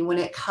than me when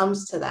it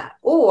comes to that,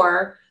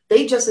 or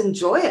they just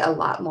enjoy it a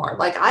lot more.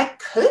 Like I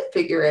could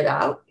figure it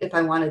out if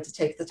I wanted to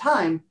take the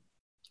time.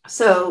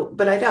 So,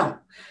 but I don't.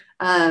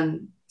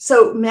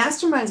 So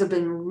masterminds have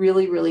been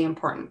really, really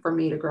important for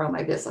me to grow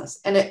my business.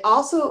 And it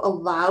also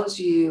allows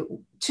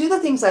you, two of the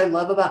things I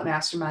love about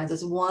masterminds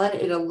is one,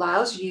 it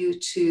allows you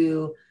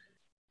to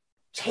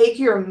take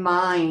your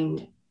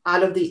mind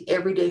out of the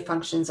everyday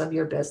functions of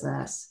your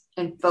business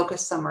and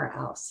focus somewhere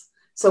else.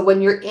 So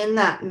when you're in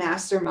that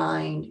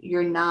mastermind,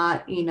 you're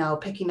not,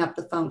 picking up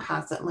the phone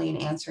constantly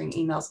and answering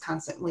emails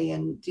constantly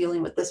and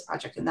dealing with this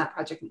project and that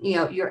project.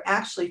 You're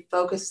actually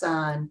focused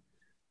on,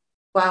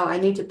 wow, I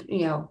need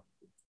to,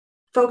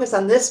 focus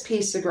on this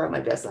piece to grow my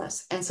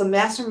business. And so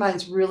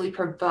masterminds really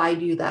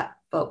provide you that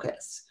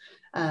focus.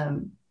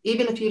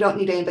 Even if you don't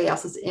need anybody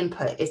else's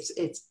input,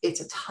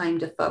 it's a time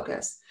to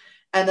focus.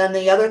 And then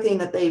the other thing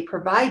that they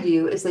provide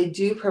you is they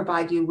do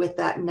provide you with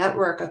that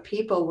network of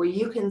people where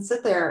you can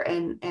sit there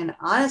and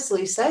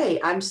honestly say,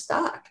 I'm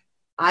stuck.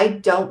 I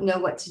don't know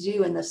what to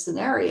do in this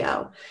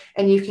scenario.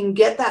 And you can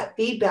get that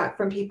feedback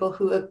from people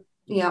who have,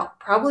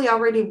 probably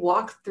already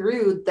walked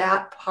through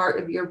that part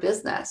of your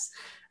business.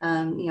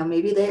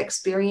 Maybe they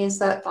experienced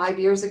that 5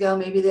 years ago,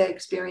 maybe they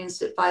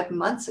experienced it 5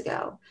 months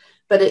ago,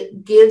 but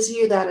it gives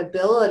you that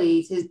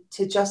ability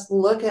to just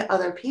look at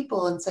other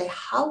people and say,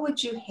 how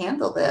would you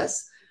handle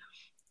this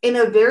in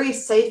a very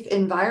safe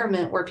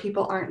environment where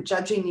people aren't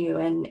judging you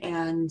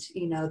and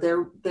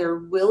they're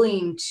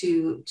willing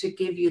to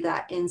give you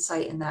that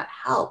insight and that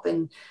help.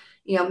 And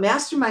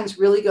masterminds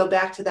really go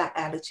back to that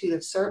attitude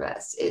of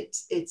service.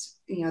 It's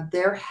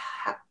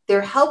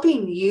they're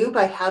helping you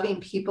by having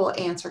people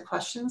answer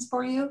questions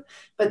for you,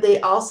 but they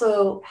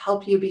also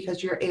help you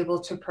because you're able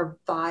to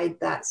provide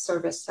that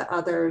service to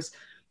others,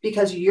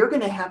 because you're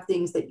going to have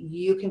things that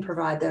you can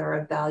provide that are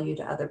of value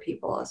to other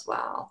people as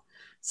well.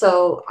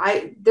 So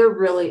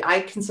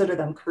I consider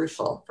them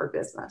crucial for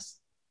business.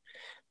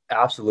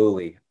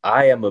 Absolutely.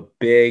 I am a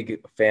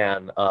big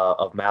fan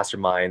of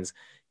masterminds.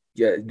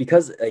 Yeah,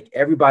 because like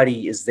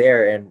everybody is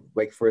there and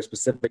like for a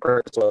specific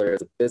purpose, whether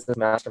it's a business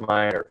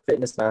mastermind or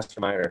fitness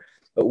mastermind or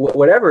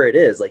whatever it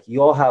is, like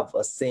you all have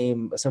a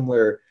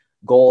similar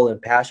goal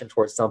and passion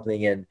towards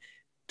something, and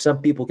some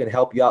people can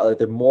help you out. Like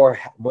they're more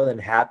than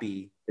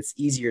happy. It's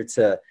easier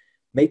to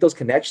make those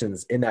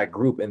connections in that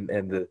group, and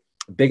the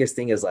biggest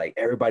thing is like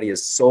everybody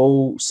is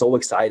so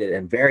excited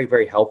and very,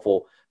 very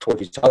helpful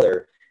towards each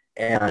other,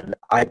 and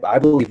I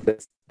believe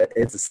that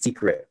it's a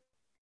secret.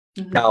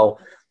 Mm-hmm. Now,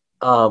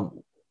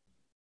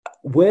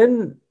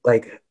 when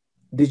like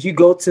did you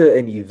go to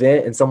an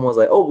event and someone was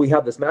like, oh, we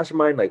have this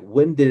mastermind? Like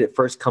when did it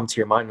first come to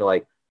your mind? You're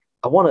like,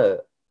 I want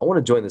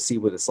to join to see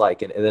what it's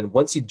like. And then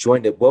once you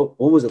joined it, what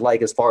was it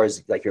like as far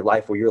as like your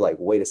life where you're like,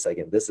 wait a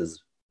second, this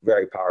is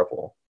very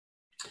powerful?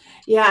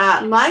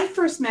 Yeah, my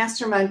first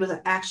mastermind was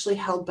actually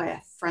held by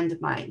a friend of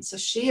mine. So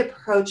she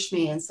approached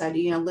me and said,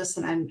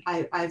 listen,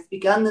 I've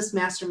begun this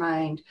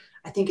mastermind.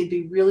 I think it'd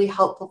be really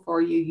helpful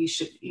for you.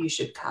 You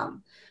should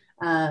come.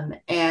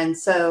 And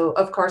so,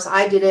 of course,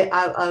 I did it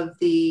out of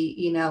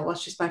the, well,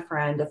 she's my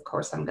friend. Of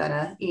course, I'm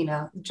gonna,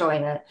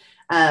 join it.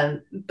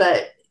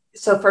 But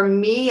so for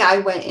me, I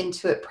went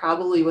into it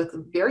probably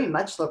with very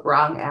much the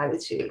wrong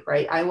attitude,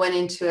 right? I went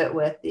into it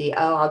with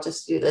I'll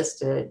just do this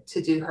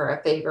to do her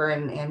a favor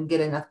and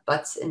get enough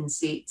butts in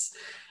seats.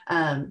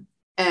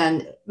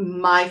 And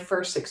my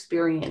first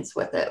experience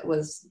with it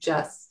was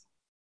just,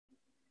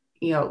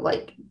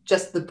 like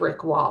just the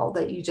brick wall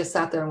that you just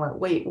sat there and went,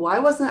 wait, why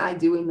wasn't I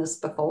doing this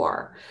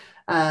before?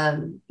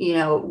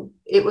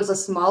 It was a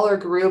smaller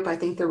group. I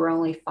think there were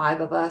only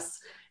 5 of us.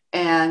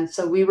 And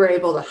so we were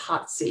able to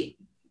hot seat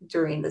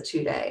during the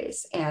 2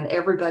 days, and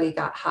everybody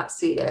got hot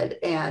seated,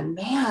 and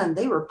man,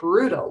 they were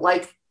brutal,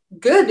 like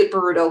good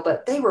brutal,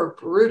 but they were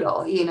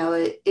brutal.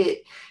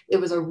 It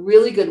was a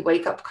really good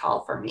wake up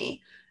call for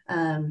me,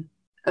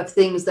 of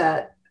things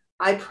that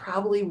I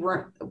probably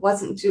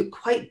wasn't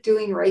quite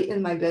doing right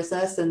in my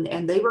business,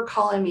 and they were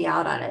calling me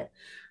out on it.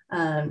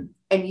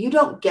 And you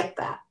don't get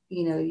that.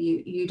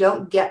 You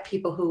don't get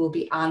people who will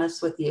be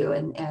honest with you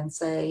and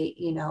say,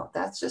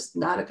 that's just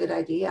not a good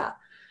idea.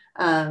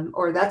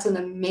 Or that's an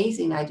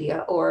amazing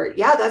idea, or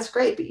yeah, that's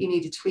great, but you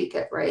need to tweak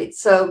it. Right.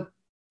 So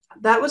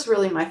that was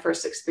really my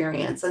first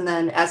experience. And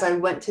then as I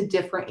went to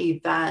different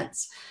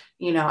events,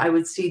 I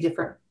would see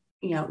different,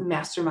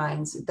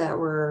 masterminds that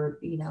were,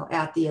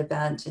 at the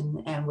event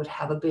and would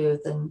have a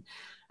booth. And,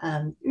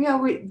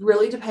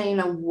 really depending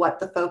on what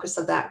the focus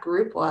of that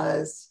group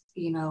was,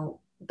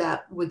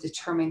 that would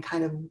determine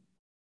kind of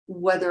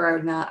whether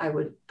or not I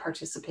would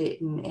participate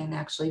and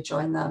actually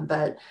join them.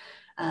 But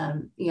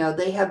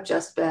they have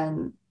just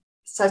been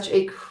such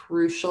a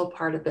crucial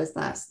part of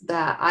business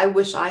that I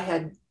wish I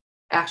had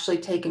actually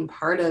taken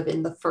part of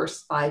in the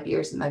first 5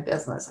 years of my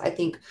business. I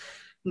think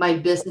my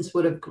business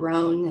would have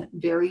grown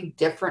very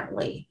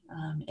differently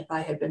if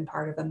I had been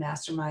part of a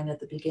mastermind at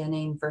the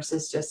beginning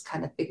versus just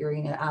kind of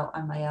figuring it out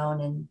on my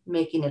own and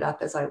making it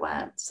up as I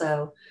went.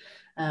 So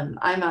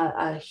I'm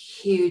a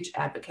huge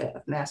advocate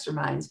of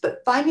masterminds,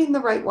 but finding the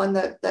right one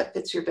that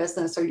fits your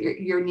business or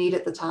your need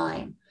at the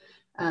time.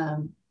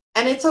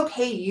 And it's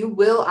okay. You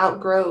will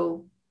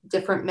outgrow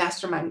different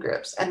mastermind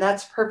groups, and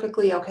that's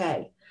perfectly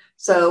okay.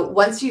 So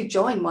once you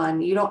join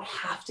one, you don't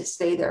have to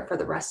stay there for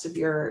the rest of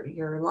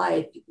your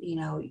life. You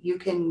know, you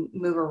can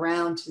move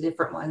around to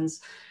different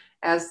ones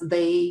as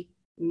they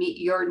meet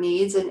your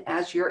needs and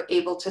as you're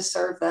able to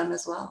serve them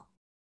as well.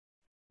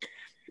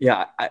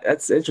 Yeah,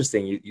 that's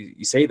interesting.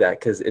 You say that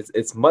because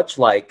it's much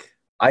like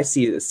I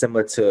see it as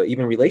similar to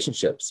even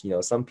relationships. You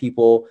know, some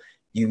people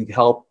you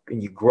help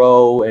and you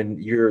grow and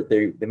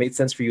they made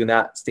sense for you in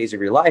that stage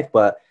of your life,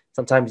 but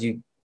sometimes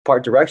you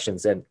part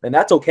directions and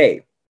that's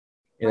okay.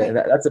 And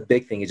Right. that's a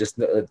big thing. It's just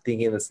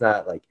thinking it's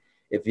not like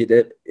if you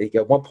did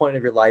at one point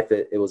of your life,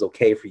 it was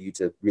okay for you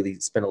to really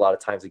spend a lot of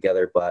time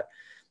together. But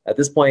at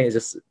this point, it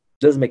just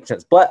doesn't make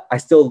sense. But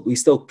we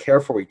still care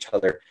for each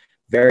other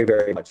very,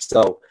 very much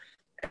so.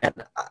 And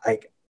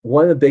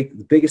one of the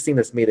biggest thing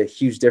that's made a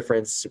huge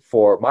difference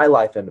for my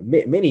life and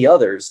many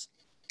others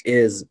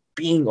is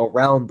being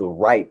around the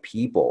right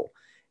people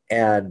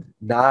and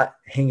not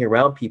hanging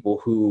around people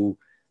who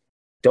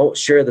don't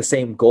share the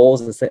same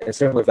goals and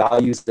similar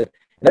values. And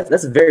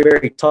that's a very,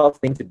 very tough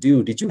thing to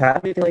do. Did you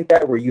have anything like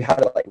that where you had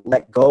to like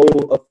let go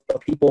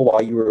of people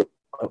while you were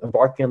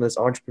embarking on this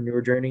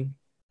entrepreneur journey?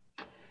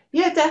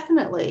 Yeah,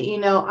 definitely. You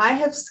know, I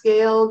have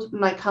scaled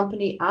my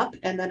company up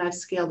and then I've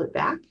scaled it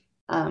back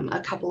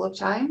a couple of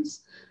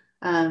times.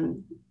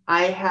 Um,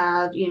 I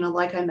have, you know,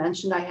 like I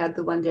mentioned, I had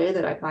the one day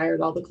that I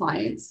fired all the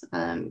clients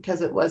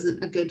because it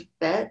wasn't a good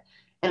fit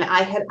and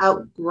I had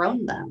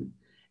outgrown them.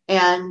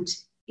 And,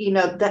 you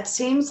know, that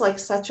seems like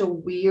such a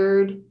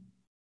weird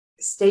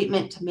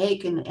statement to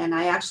make. And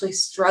I actually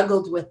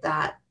struggled with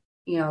that,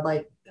 you know,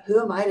 like, who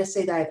am I to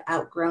say that I've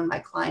outgrown my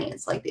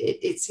clients? Like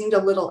it seemed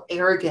a little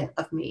arrogant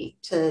of me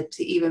to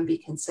even be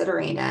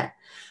considering it.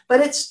 But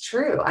it's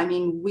true. I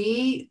mean,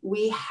 we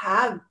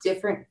have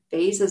different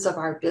phases of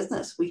our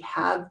business. We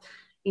have,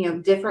 you know,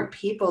 different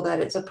people that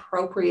it's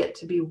appropriate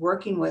to be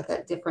working with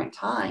at different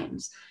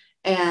times.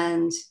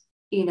 And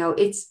you know,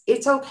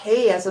 it's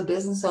okay as a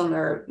business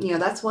owner. You know,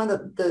 that's one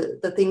of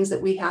the things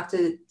that we have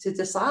to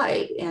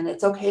decide. And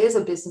it's okay as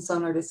a business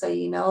owner to say,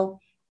 you know,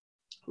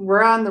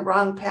 we're on the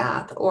wrong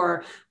path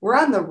or we're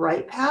on the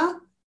right path,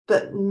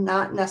 but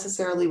not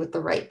necessarily with the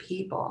right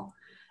people.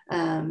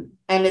 And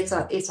it's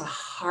a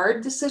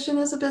hard decision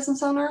as a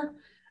business owner.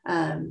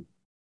 Um,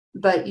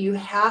 but you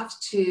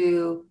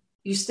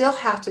still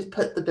have to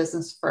put the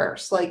business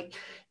first. Like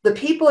the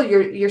people,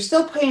 you're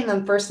still putting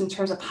them first in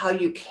terms of how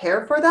you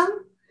care for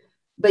them,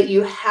 but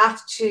you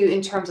have to,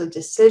 in terms of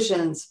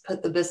decisions,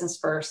 put the business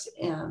first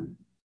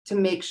to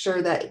make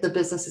sure that the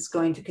business is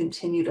going to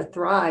continue to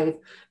thrive.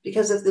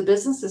 Because if the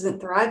business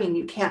isn't thriving,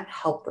 you can't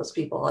help those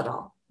people at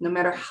all, no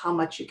matter how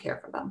much you care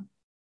for them.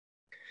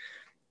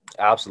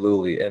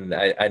 Absolutely. And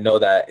I know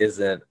that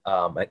isn't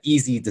an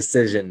easy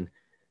decision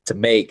to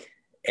make.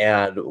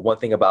 And one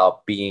thing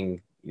about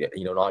being,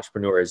 you know, an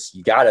entrepreneur is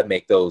you got to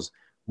make those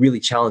really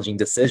challenging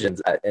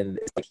decisions. And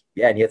it's like,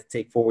 yeah, and you have to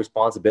take full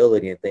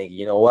responsibility and think,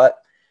 you know what,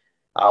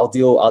 I'll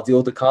deal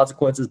with the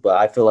consequences, but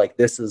I feel like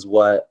this is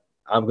what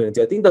I'm going to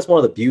do. I think that's one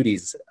of the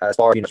beauties as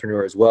far as being an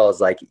entrepreneur as well,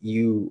 is like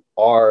you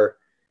are,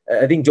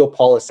 I think Joe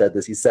Paula said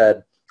this. He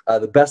said,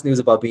 the best news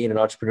about being an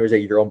entrepreneur is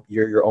that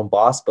you're your own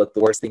boss, but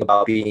the worst thing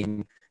about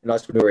being an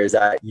entrepreneur is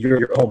that you're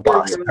your own You're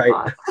boss, your own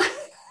right?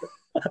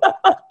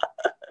 boss.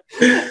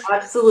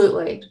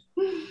 Absolutely.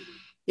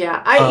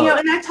 Yeah. You Uh, know,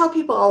 and I tell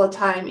people all the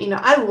time, you know,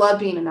 I love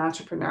being an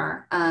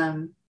entrepreneur.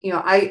 You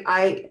know,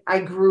 I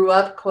grew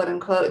up, quote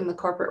unquote, in the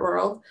corporate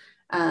world.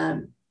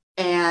 Um,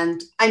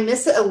 and I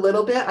miss it a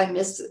little bit. I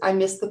miss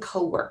the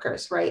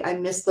coworkers, right? I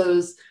miss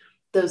those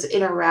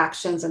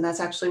interactions. And that's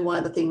actually one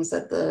of the things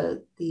that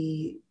the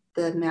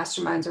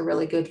masterminds are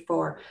really good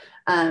for.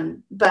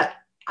 But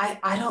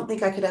I don't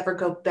think I could ever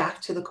go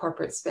back to the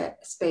corporate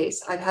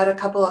space. I've had a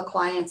couple of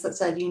clients that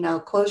said, you know,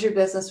 close your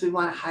business. We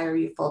want to hire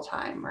you full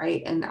time.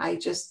 Right. And I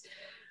just,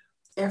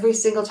 every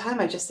single time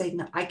I just say,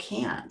 no, I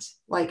can't.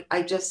 Like,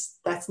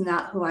 that's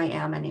not who I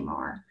am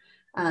anymore.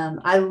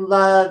 I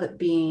love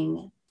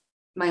being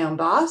my own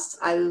boss.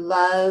 I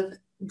love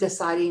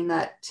deciding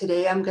that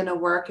today I'm going to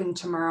work and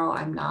tomorrow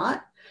I'm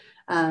not.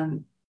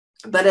 Um,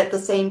 but at the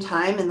same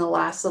time, in the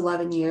last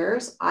 11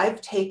 years,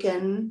 I've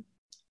taken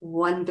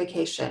one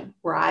vacation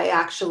where I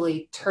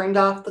actually turned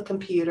off the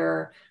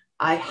computer.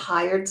 I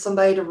hired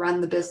somebody to run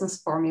the business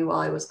for me while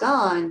I was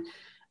gone.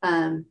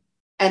 Um,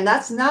 and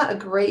that's not a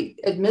great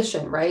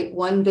admission, right?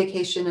 One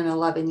vacation in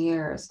 11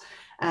 years.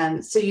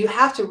 So you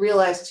have to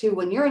realize too,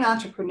 when you're an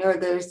entrepreneur,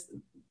 there's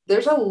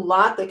a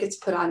lot that gets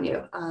put on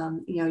you.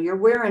 You know, you're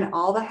wearing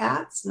all the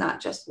hats,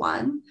 not just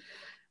one.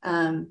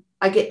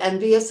 I get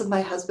envious of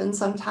my husband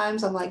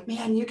sometimes. I'm like,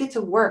 man, you get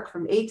to work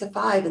from 8 to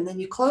 5 and then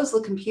you close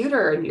the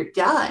computer and you're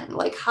done.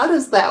 Like, how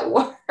does that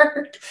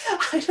work?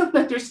 I don't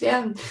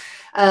understand.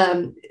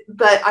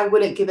 But I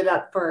wouldn't give it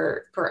up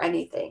for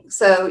anything.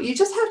 So you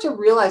just have to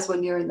realize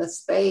when you're in this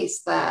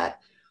space that,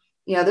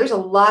 you know, there's a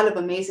lot of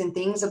amazing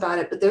things about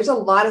it, but there's a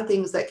lot of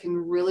things that can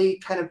really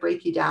kind of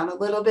break you down a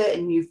little bit.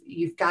 And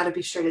you've got to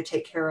be sure to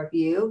take care of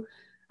you.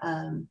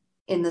 Um,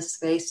 in the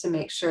space to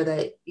make sure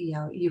that,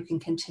 you can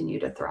continue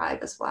to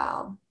thrive as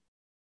well.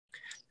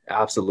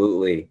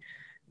 Absolutely.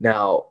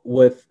 Now,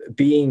 with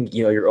being,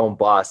 your own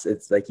boss,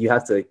 it's like you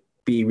have to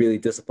be really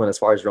disciplined as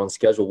far as your own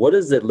schedule. What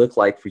does it look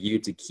like for you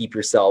to keep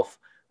yourself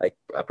like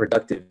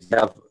productive? You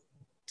have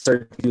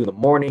certain things to do in the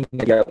morning,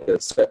 you have a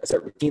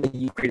set routine that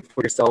you create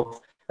for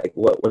yourself. Like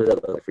what does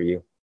that look like for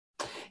you?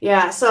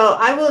 Yeah, so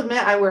I will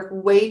admit I work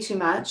way too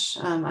much.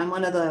 I'm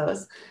one of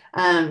those.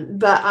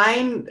 But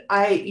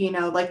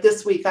like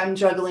this week, I'm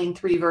juggling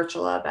 3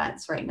 virtual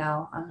events right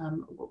now.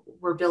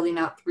 We're building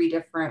out 3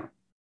 different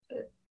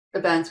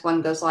events.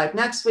 1 goes live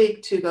next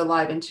week, 2 go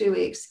live in 2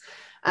 weeks.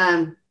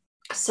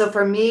 So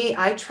for me,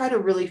 I try to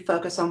really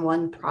focus on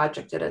one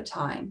project at a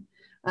time.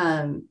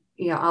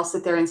 I'll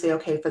sit there and say,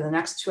 okay, for the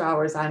next 2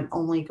 hours, I'm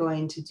only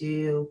going to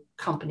do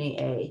company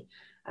A.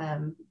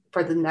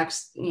 For the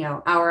next,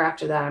 hour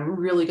after that, I'm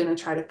really going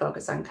to try to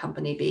focus on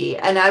company B.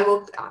 And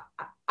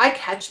I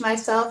catch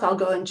myself, I'll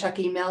go and check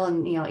email,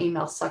 and,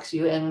 email sucks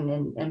you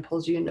in and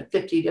pulls you into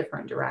 50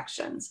 different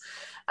directions.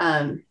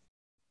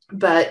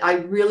 But I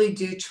really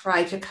do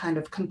try to kind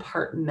of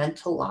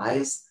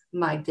compartmentalize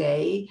my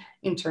day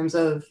in terms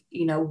of,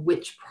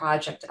 which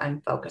project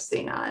I'm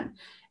focusing on.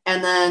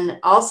 And then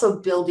also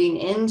building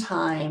in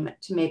time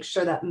to make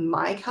sure that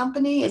my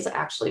company is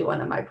actually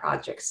one of my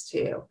projects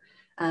too.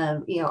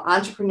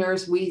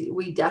 Entrepreneurs,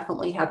 we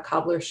definitely have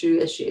cobbler shoe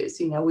issues.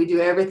 We do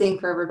everything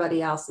for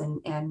everybody else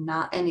and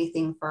not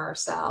anything for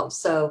ourselves.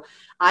 So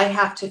I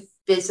have to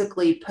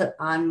physically put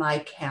on my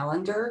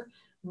calendar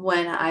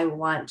when I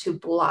want to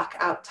block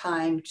out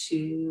time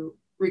to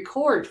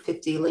record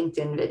 50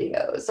 LinkedIn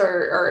videos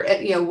or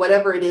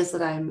whatever it is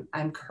that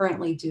I'm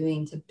currently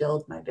doing to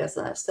build my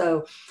business.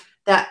 So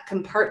that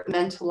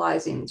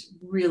compartmentalizing is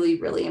really,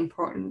 really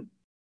important.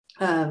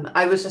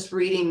 I was just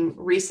reading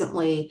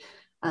recently.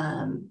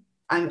 I'm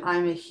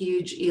a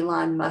huge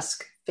Elon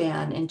Musk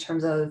fan in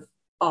terms of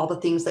all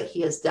the things that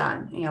he has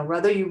done.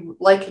 Whether you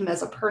like him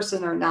as a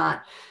person or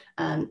not,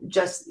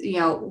 just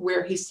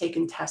where he's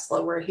taken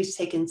Tesla, where he's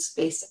taken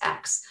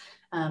SpaceX.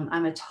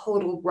 I'm a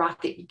total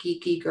rocket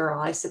geeky girl.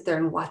 I sit there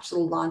and watch the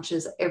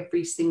launches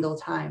every single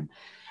time.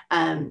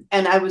 And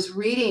I was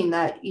reading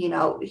that,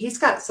 he's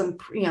got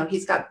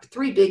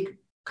 3 big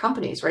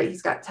companies, right?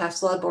 He's got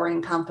Tesla,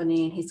 Boring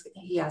Company, and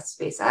he has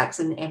SpaceX.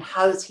 And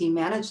how does he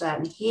manage that?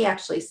 And he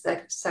actually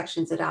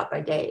sections it out by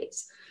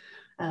days.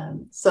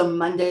 So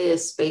Monday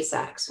is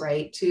SpaceX,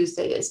 right?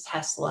 Tuesday is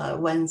Tesla.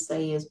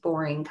 Wednesday is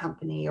Boring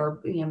Company,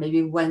 or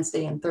maybe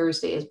Wednesday and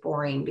Thursday is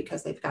Boring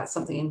because they've got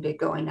something big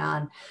going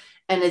on.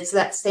 And it's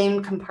that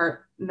same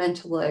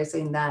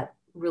compartmentalizing that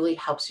really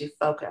helps you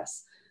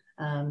focus.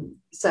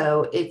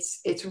 So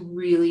it's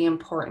really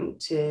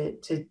important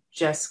to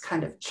just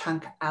kind of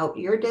chunk out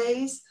your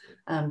days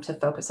to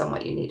focus on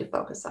what you need to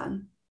focus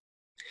on.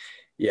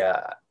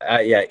 Yeah,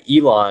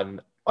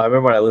 Elon. I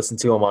remember when I listened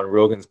to him on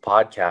Rogan's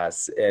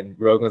podcast, and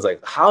Rogan's like,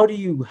 "How do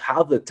you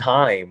have the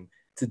time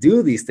to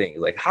do these things?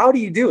 Like, how do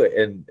you do it?"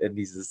 And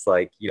he's just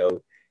like,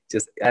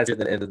 just answered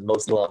in the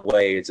most long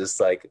way. It's just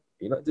like,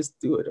 just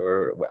do it.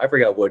 Or I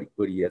forgot what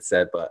he had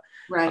said, but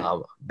right.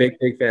 Big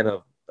fan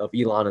of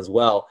Elon as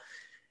well.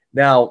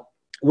 Now,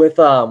 with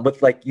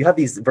like you have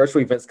these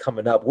virtual events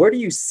coming up, where do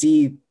you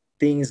see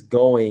things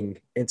going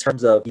in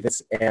terms of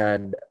events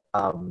and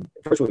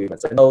virtual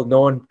events? I know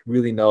no one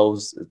really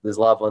knows. There's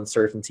a lot of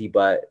uncertainty,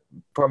 but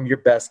from your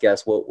best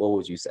guess, what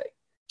would you say?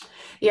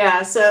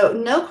 Yeah, so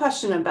no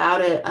question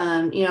about it.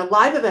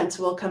 Live events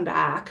will come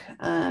back,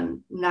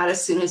 not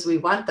as soon as we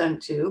want them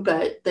to,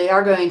 but they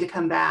are going to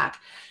come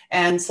back.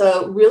 And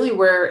so really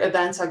where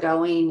events are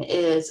going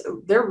is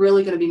they're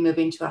really going to be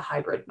moving to a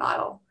hybrid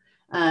model.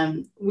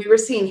 We were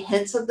seeing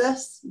hints of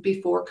this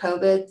before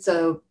COVID.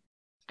 So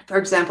for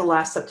example,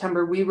 last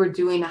September, we were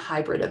doing a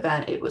hybrid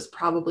event. It was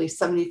probably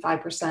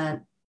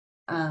 75%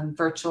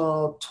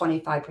 virtual,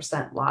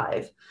 25%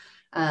 live.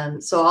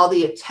 So all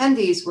the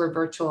attendees were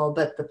virtual,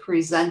 but the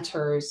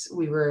presenters,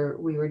 we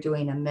were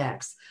doing a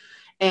mix.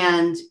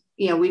 And,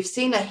 we've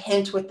seen a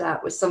hint with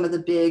that with some of the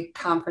big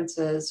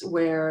conferences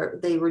where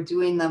they were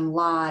doing them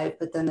live,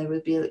 but then they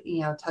would be,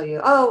 tell you,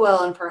 oh,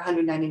 well, and for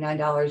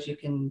 $199, you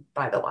can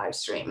buy the live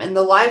stream. And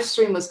the live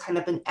stream was kind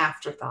of an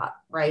afterthought,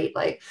 right?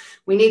 Like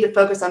we need to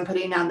focus on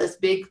putting on this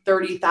big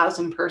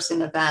 30,000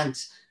 person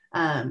event.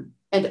 And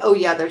oh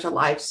yeah, there's a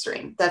live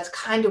stream. That's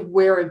kind of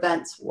where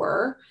events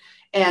were.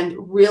 And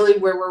really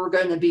where we're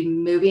going to be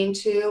moving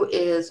to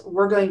is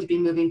we're going to be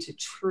moving to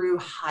true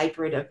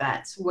hybrid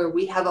events where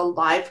we have a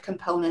live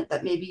component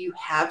that maybe you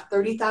have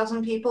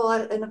 30,000 people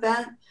at an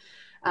event,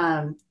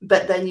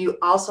 but then you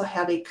also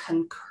have a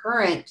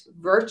concurrent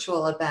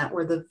virtual event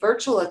where the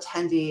virtual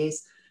attendees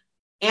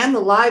and the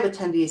live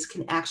attendees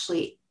can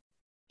actually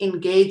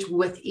engage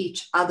with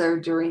each other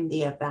during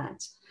the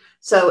event.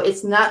 So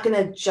it's not going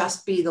to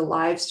just be the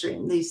live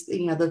stream. These,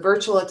 the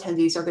virtual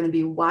attendees are going to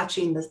be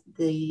watching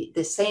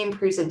the same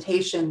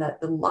presentation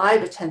that the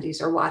live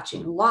attendees are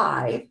watching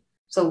live.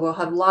 So we'll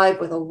have live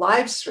with a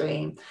live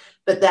stream,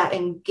 but that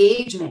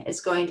engagement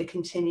is going to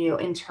continue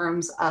in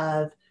terms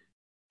of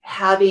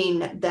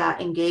having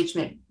that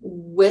engagement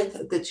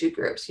with the two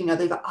groups.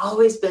 They've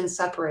always been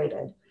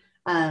separated.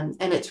 And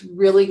it's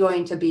really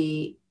going to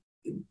be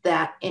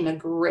that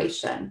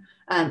integration.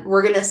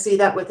 We're going to see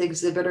that with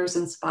exhibitors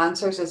and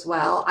sponsors as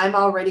well. I'm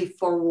already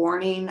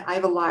forewarning. I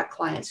have a lot of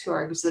clients who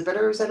are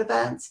exhibitors at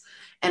events,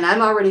 and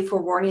I'm already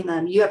forewarning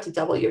them, you have to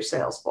double your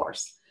sales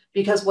force,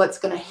 because what's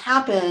going to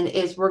happen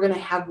is we're going to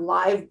have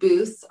live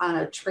booths on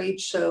a trade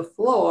show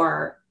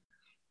floor,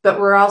 but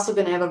we're also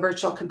going to have a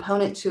virtual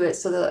component to it,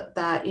 so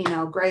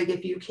that Greg,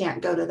 if you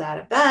can't go to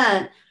that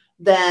event,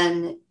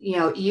 then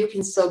you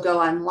can still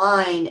go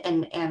online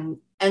and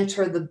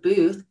enter the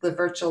booth, the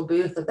virtual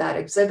booth of that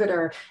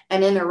exhibitor,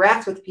 and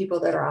interact with people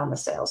that are on the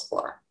sales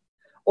floor,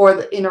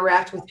 or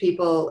interact with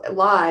people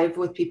live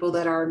with people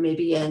that are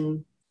maybe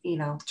in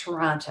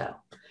Toronto.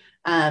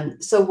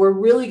 So we're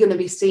really going to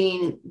be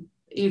seeing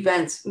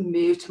events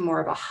move to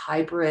more of a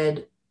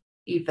hybrid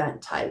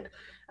event type.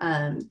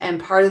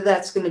 And part of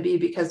that's going to be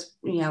because,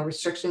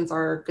 restrictions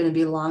are going to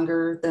be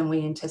longer than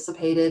we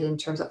anticipated in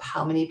terms of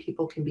how many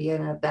people can be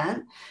in an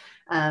event.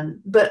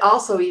 But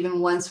also, even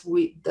once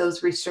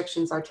those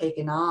restrictions are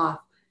taken off,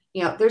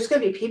 there's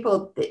going to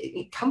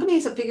be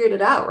companies have figured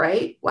it out,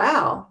 right?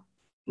 Wow,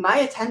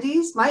 my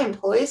attendees, my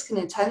employees can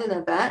attend an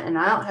event and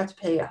I don't have to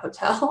pay a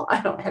hotel.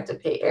 I don't have to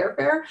pay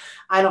airfare.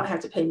 I don't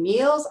have to pay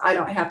meals. I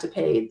don't have to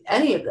pay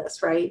any of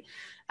this, right?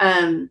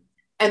 And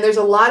there's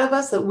a lot of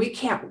us that we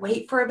can't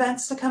wait for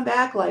events to come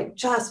back. Like,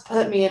 just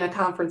put me in a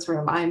conference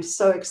room. I'm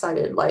so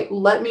excited. Like,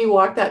 let me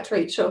walk that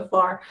trade show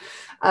floor.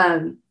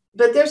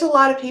 But there's a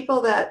lot of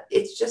people that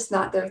it's just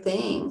not their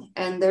thing.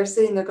 And they're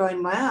sitting there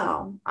going,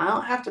 wow, I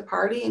don't have to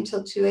party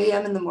until 2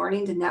 a.m. in the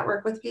morning to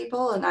network with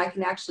people. And I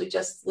can actually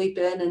just sleep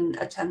in and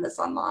attend this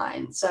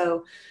online.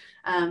 So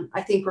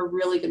I think we're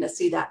really going to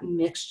see that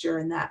mixture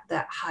and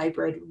that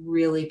hybrid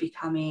really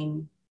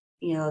becoming,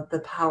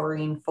 the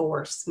powering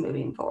force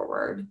moving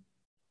forward.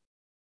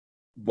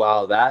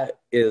 Wow, that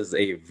is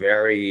a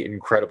very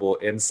incredible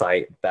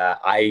insight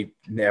that I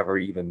never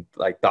even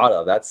thought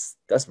of. That's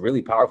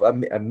really powerful.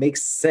 It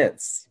makes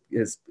sense,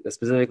 is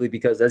specifically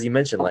because, as you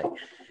mentioned,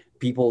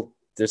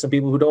 there's some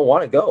people who don't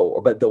want to go,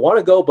 but they want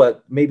to go,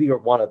 but maybe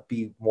want to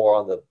be more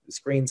on the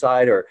screen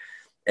side,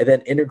 and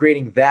then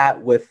integrating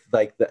that with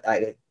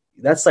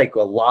that's a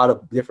lot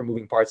of different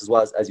moving parts, as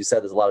well as you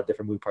said, there's a lot of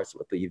different moving parts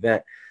with the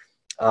event.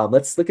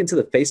 Let's look into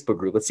the Facebook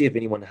group. Let's see if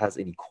anyone has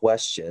any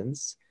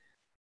questions.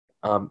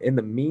 In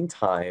the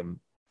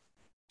meantime,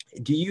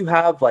 do you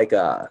have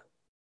I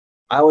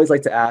always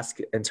like to ask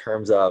in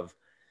terms of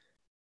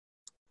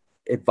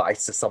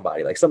advice to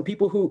somebody, like some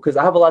people because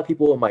I have a lot of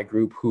people in my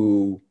group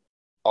who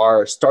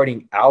are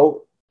starting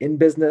out in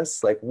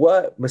business. Like,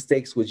 what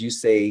mistakes would you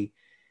say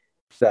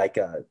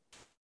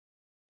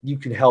you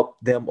can help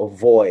them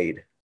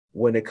avoid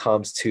when it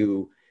comes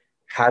to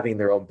having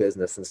their own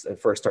business and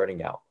first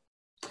starting out?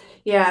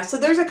 Yeah, so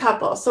there's a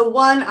couple. So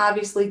one,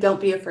 obviously, don't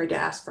be afraid to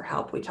ask for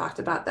help. We talked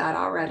about that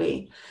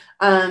already.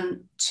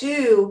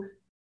 Two,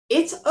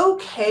 it's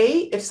okay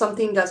if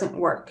something doesn't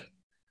work.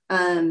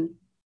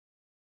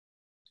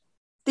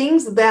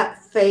 Things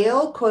that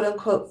fail, quote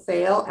unquote,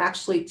 fail,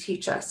 actually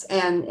teach us.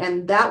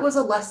 And that was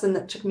a lesson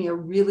that took me a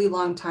really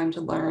long time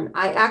to learn.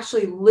 I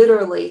actually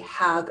literally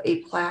have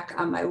a plaque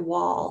on my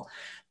wall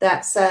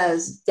that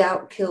says,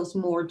 doubt kills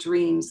more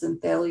dreams than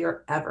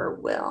failure ever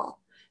will.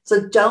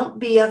 So don't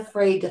be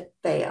afraid to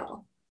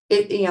fail.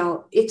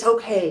 It's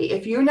okay.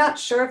 If you're not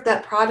sure if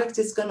that product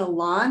is going to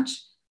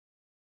launch,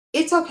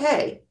 it's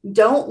okay.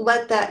 Don't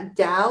let that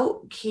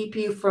doubt keep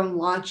you from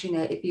launching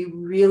it if you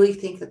really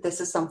think that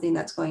this is something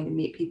that's going to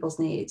meet people's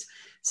needs.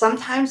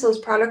 Sometimes those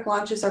product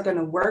launches are going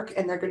to work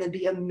and they're going to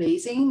be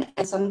amazing,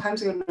 and sometimes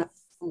they're going to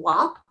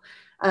flop.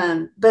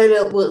 But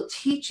it will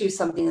teach you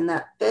something, and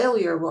that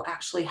failure will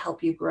actually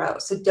help you grow.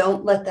 So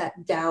don't let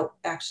that doubt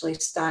actually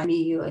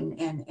stymie you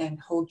and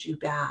hold you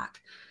back.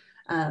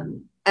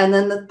 And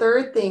then the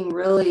third thing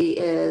really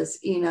is,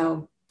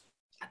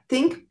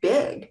 think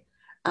big.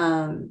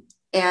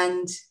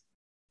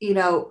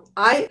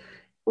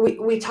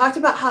 We talked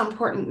about how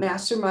important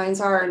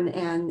masterminds are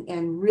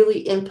and really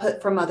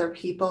input from other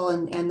people.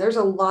 And there's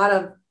a lot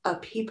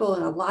of people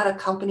and a lot of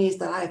companies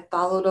that I've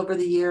followed over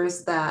the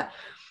years that,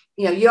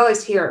 you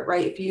always hear it,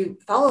 right? If you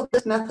follow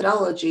this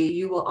methodology,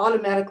 you will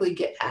automatically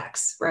get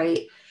X,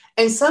 right?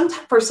 And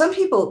for some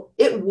people,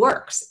 it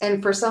works.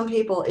 And for some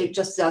people, it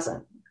just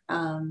doesn't.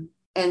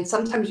 And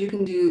sometimes you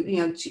can do,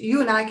 you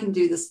and I can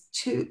do this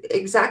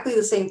exactly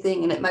the same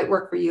thing, and it might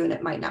work for you and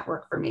it might not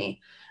work for me,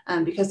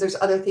 because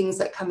there's other things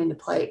that come into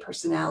play,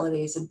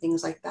 personalities and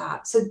things like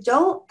that. So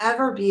don't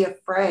ever be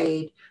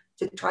afraid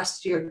to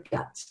trust your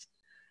gut.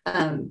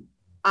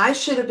 I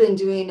should have been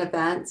doing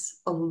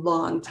events a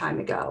long time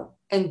ago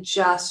and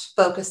just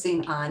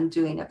focusing on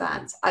doing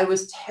events. I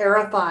was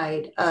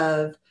terrified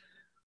of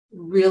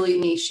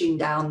really niching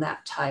down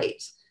that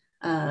tight.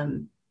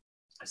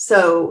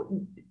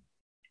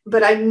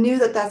 But I knew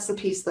that that's the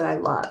piece that I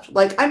loved.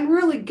 Like, I'm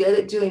really good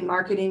at doing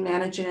marketing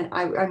management.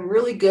 I'm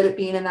really good at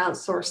being an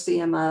outsourced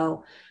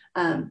CMO,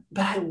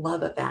 but I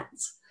love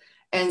events.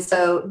 And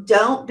so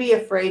don't be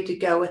afraid to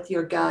go with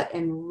your gut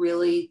and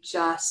really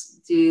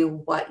just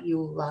do what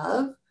you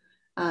love.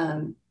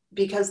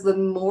 Because the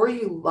more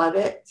you love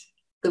it,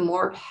 the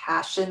more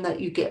passion that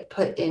you get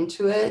put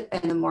into it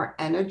and the more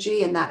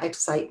energy and that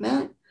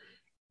excitement,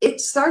 it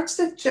starts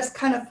to just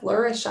kind of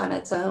flourish on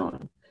its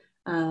own.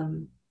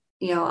 Um,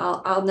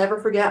 I'll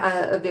never forget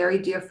a very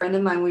dear friend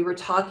of mine. We were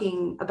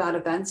talking about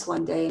events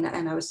one day,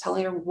 and I was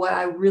telling her what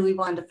I really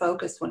wanted to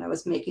focus when I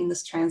was making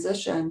this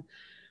transition.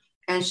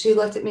 And she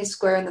looked at me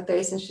square in the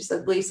face and she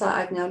said, Lisa,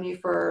 I've known you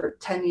for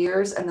 10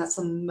 years, and that's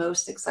the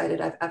most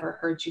excited I've ever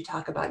heard you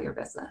talk about your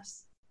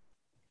business.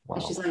 Wow.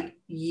 And she's like,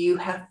 you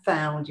have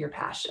found your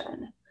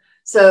passion.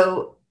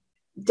 So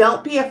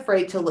don't be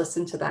afraid to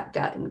listen to that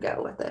gut and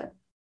go with it.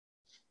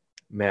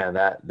 Man,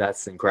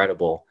 that's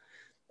incredible.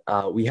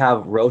 We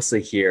have Rosa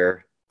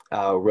here.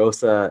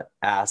 Rosa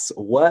asks,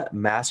 what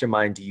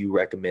mastermind do you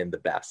recommend the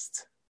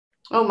best?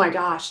 Oh my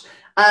gosh.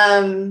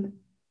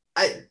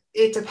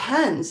 It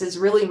depends is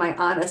really my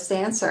honest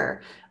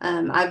answer.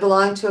 I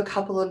belong to a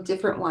couple of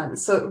different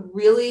ones. So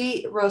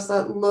really,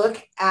 Rosa,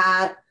 look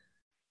at,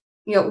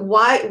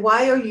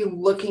 why are you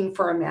looking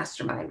for a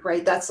mastermind,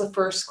 right? That's the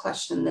first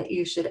question that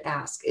you should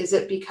ask. Is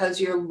it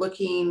because you're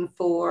looking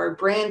for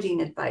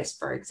branding advice,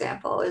 for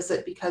example? Is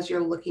it because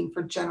you're looking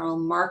for general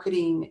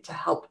marketing to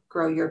help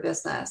grow your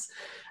business?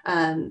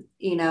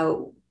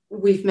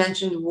 We've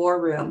mentioned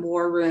War Room.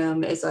 War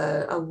Room is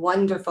a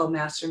wonderful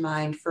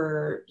mastermind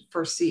for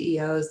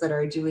CEOs that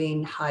are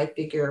doing high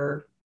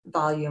figure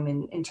volume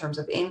in terms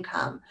of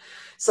income.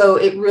 So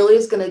it really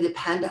is going to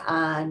depend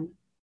on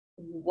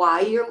why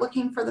you're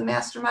looking for the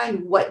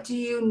mastermind. What do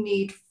you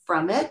need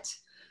from it?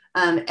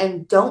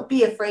 And don't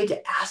be afraid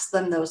to ask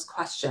them those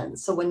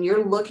questions. So when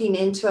you're looking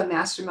into a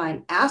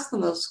mastermind, ask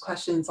them those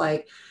questions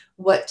like,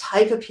 what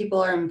type of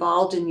people are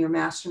involved in your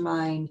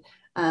mastermind?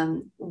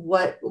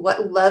 What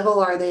level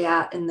are they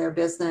at in their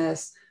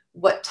business?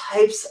 What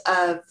types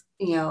of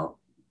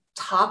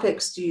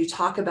topics do you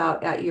talk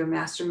about at your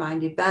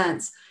mastermind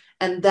events?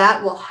 And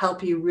that will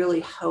help you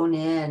really hone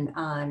in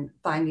on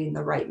finding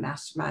the right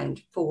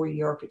mastermind for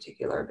your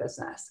particular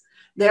business.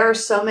 There are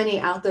so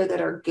many out there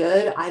that are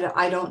good.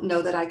 I don't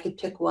know that I could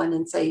pick one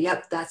and say,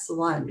 yep, that's the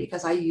one,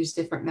 because I use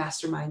different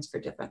masterminds for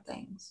different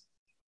things.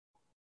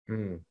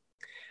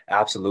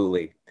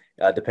 Absolutely.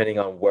 Depending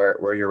on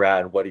where you're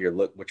at and what you're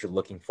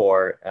looking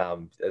for,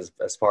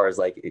 as far as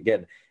like,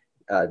 again,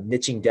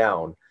 niching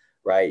down,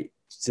 right,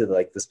 to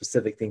like the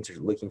specific things you're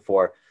looking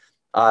for.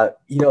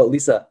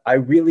 Lisa, I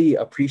really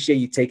appreciate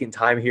you taking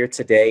time here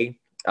today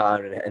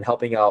and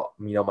helping out,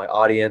 my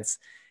audience.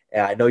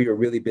 And I know you're a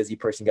really busy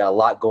person, got a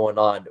lot going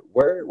on.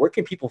 Where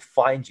can people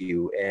find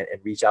you and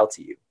reach out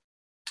to you?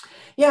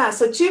 Yeah,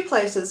 so two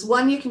places.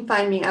 One, you can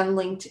find me on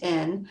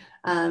LinkedIn.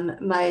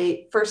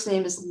 My first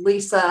name is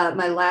Lisa.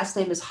 My last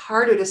name is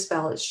harder to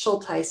spell. It's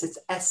Schultheis. It's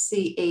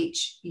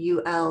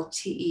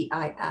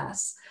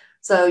Schulteis.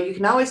 So you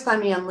can always find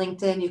me on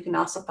LinkedIn. You can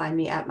also find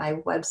me at my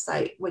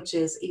website, which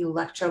is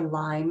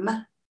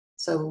Electralime.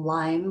 So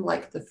lime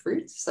like the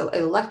fruit. So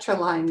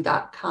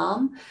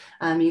electralime.com.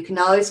 You can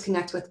always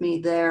connect with me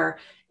there.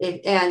 If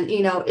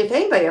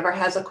anybody ever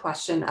has a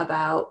question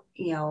about,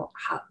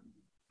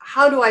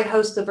 how do I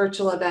host a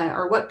virtual event,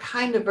 or what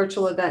kind of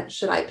virtual event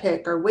should I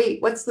pick, or wait,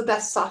 what's the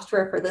best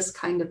software for this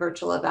kind of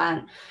virtual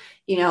event?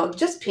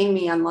 Just ping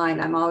me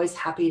online. I'm always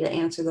happy to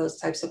answer those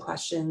types of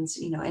questions,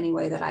 any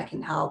way that I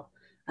can help.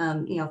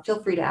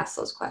 Feel free to ask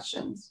those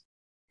questions.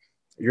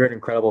 You're an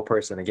incredible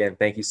person. Again,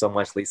 thank you so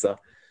much, Lisa.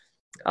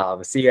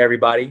 See you,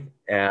 everybody,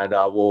 and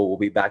we'll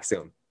be back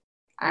soon.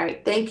 All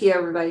right. Thank you,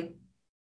 everybody.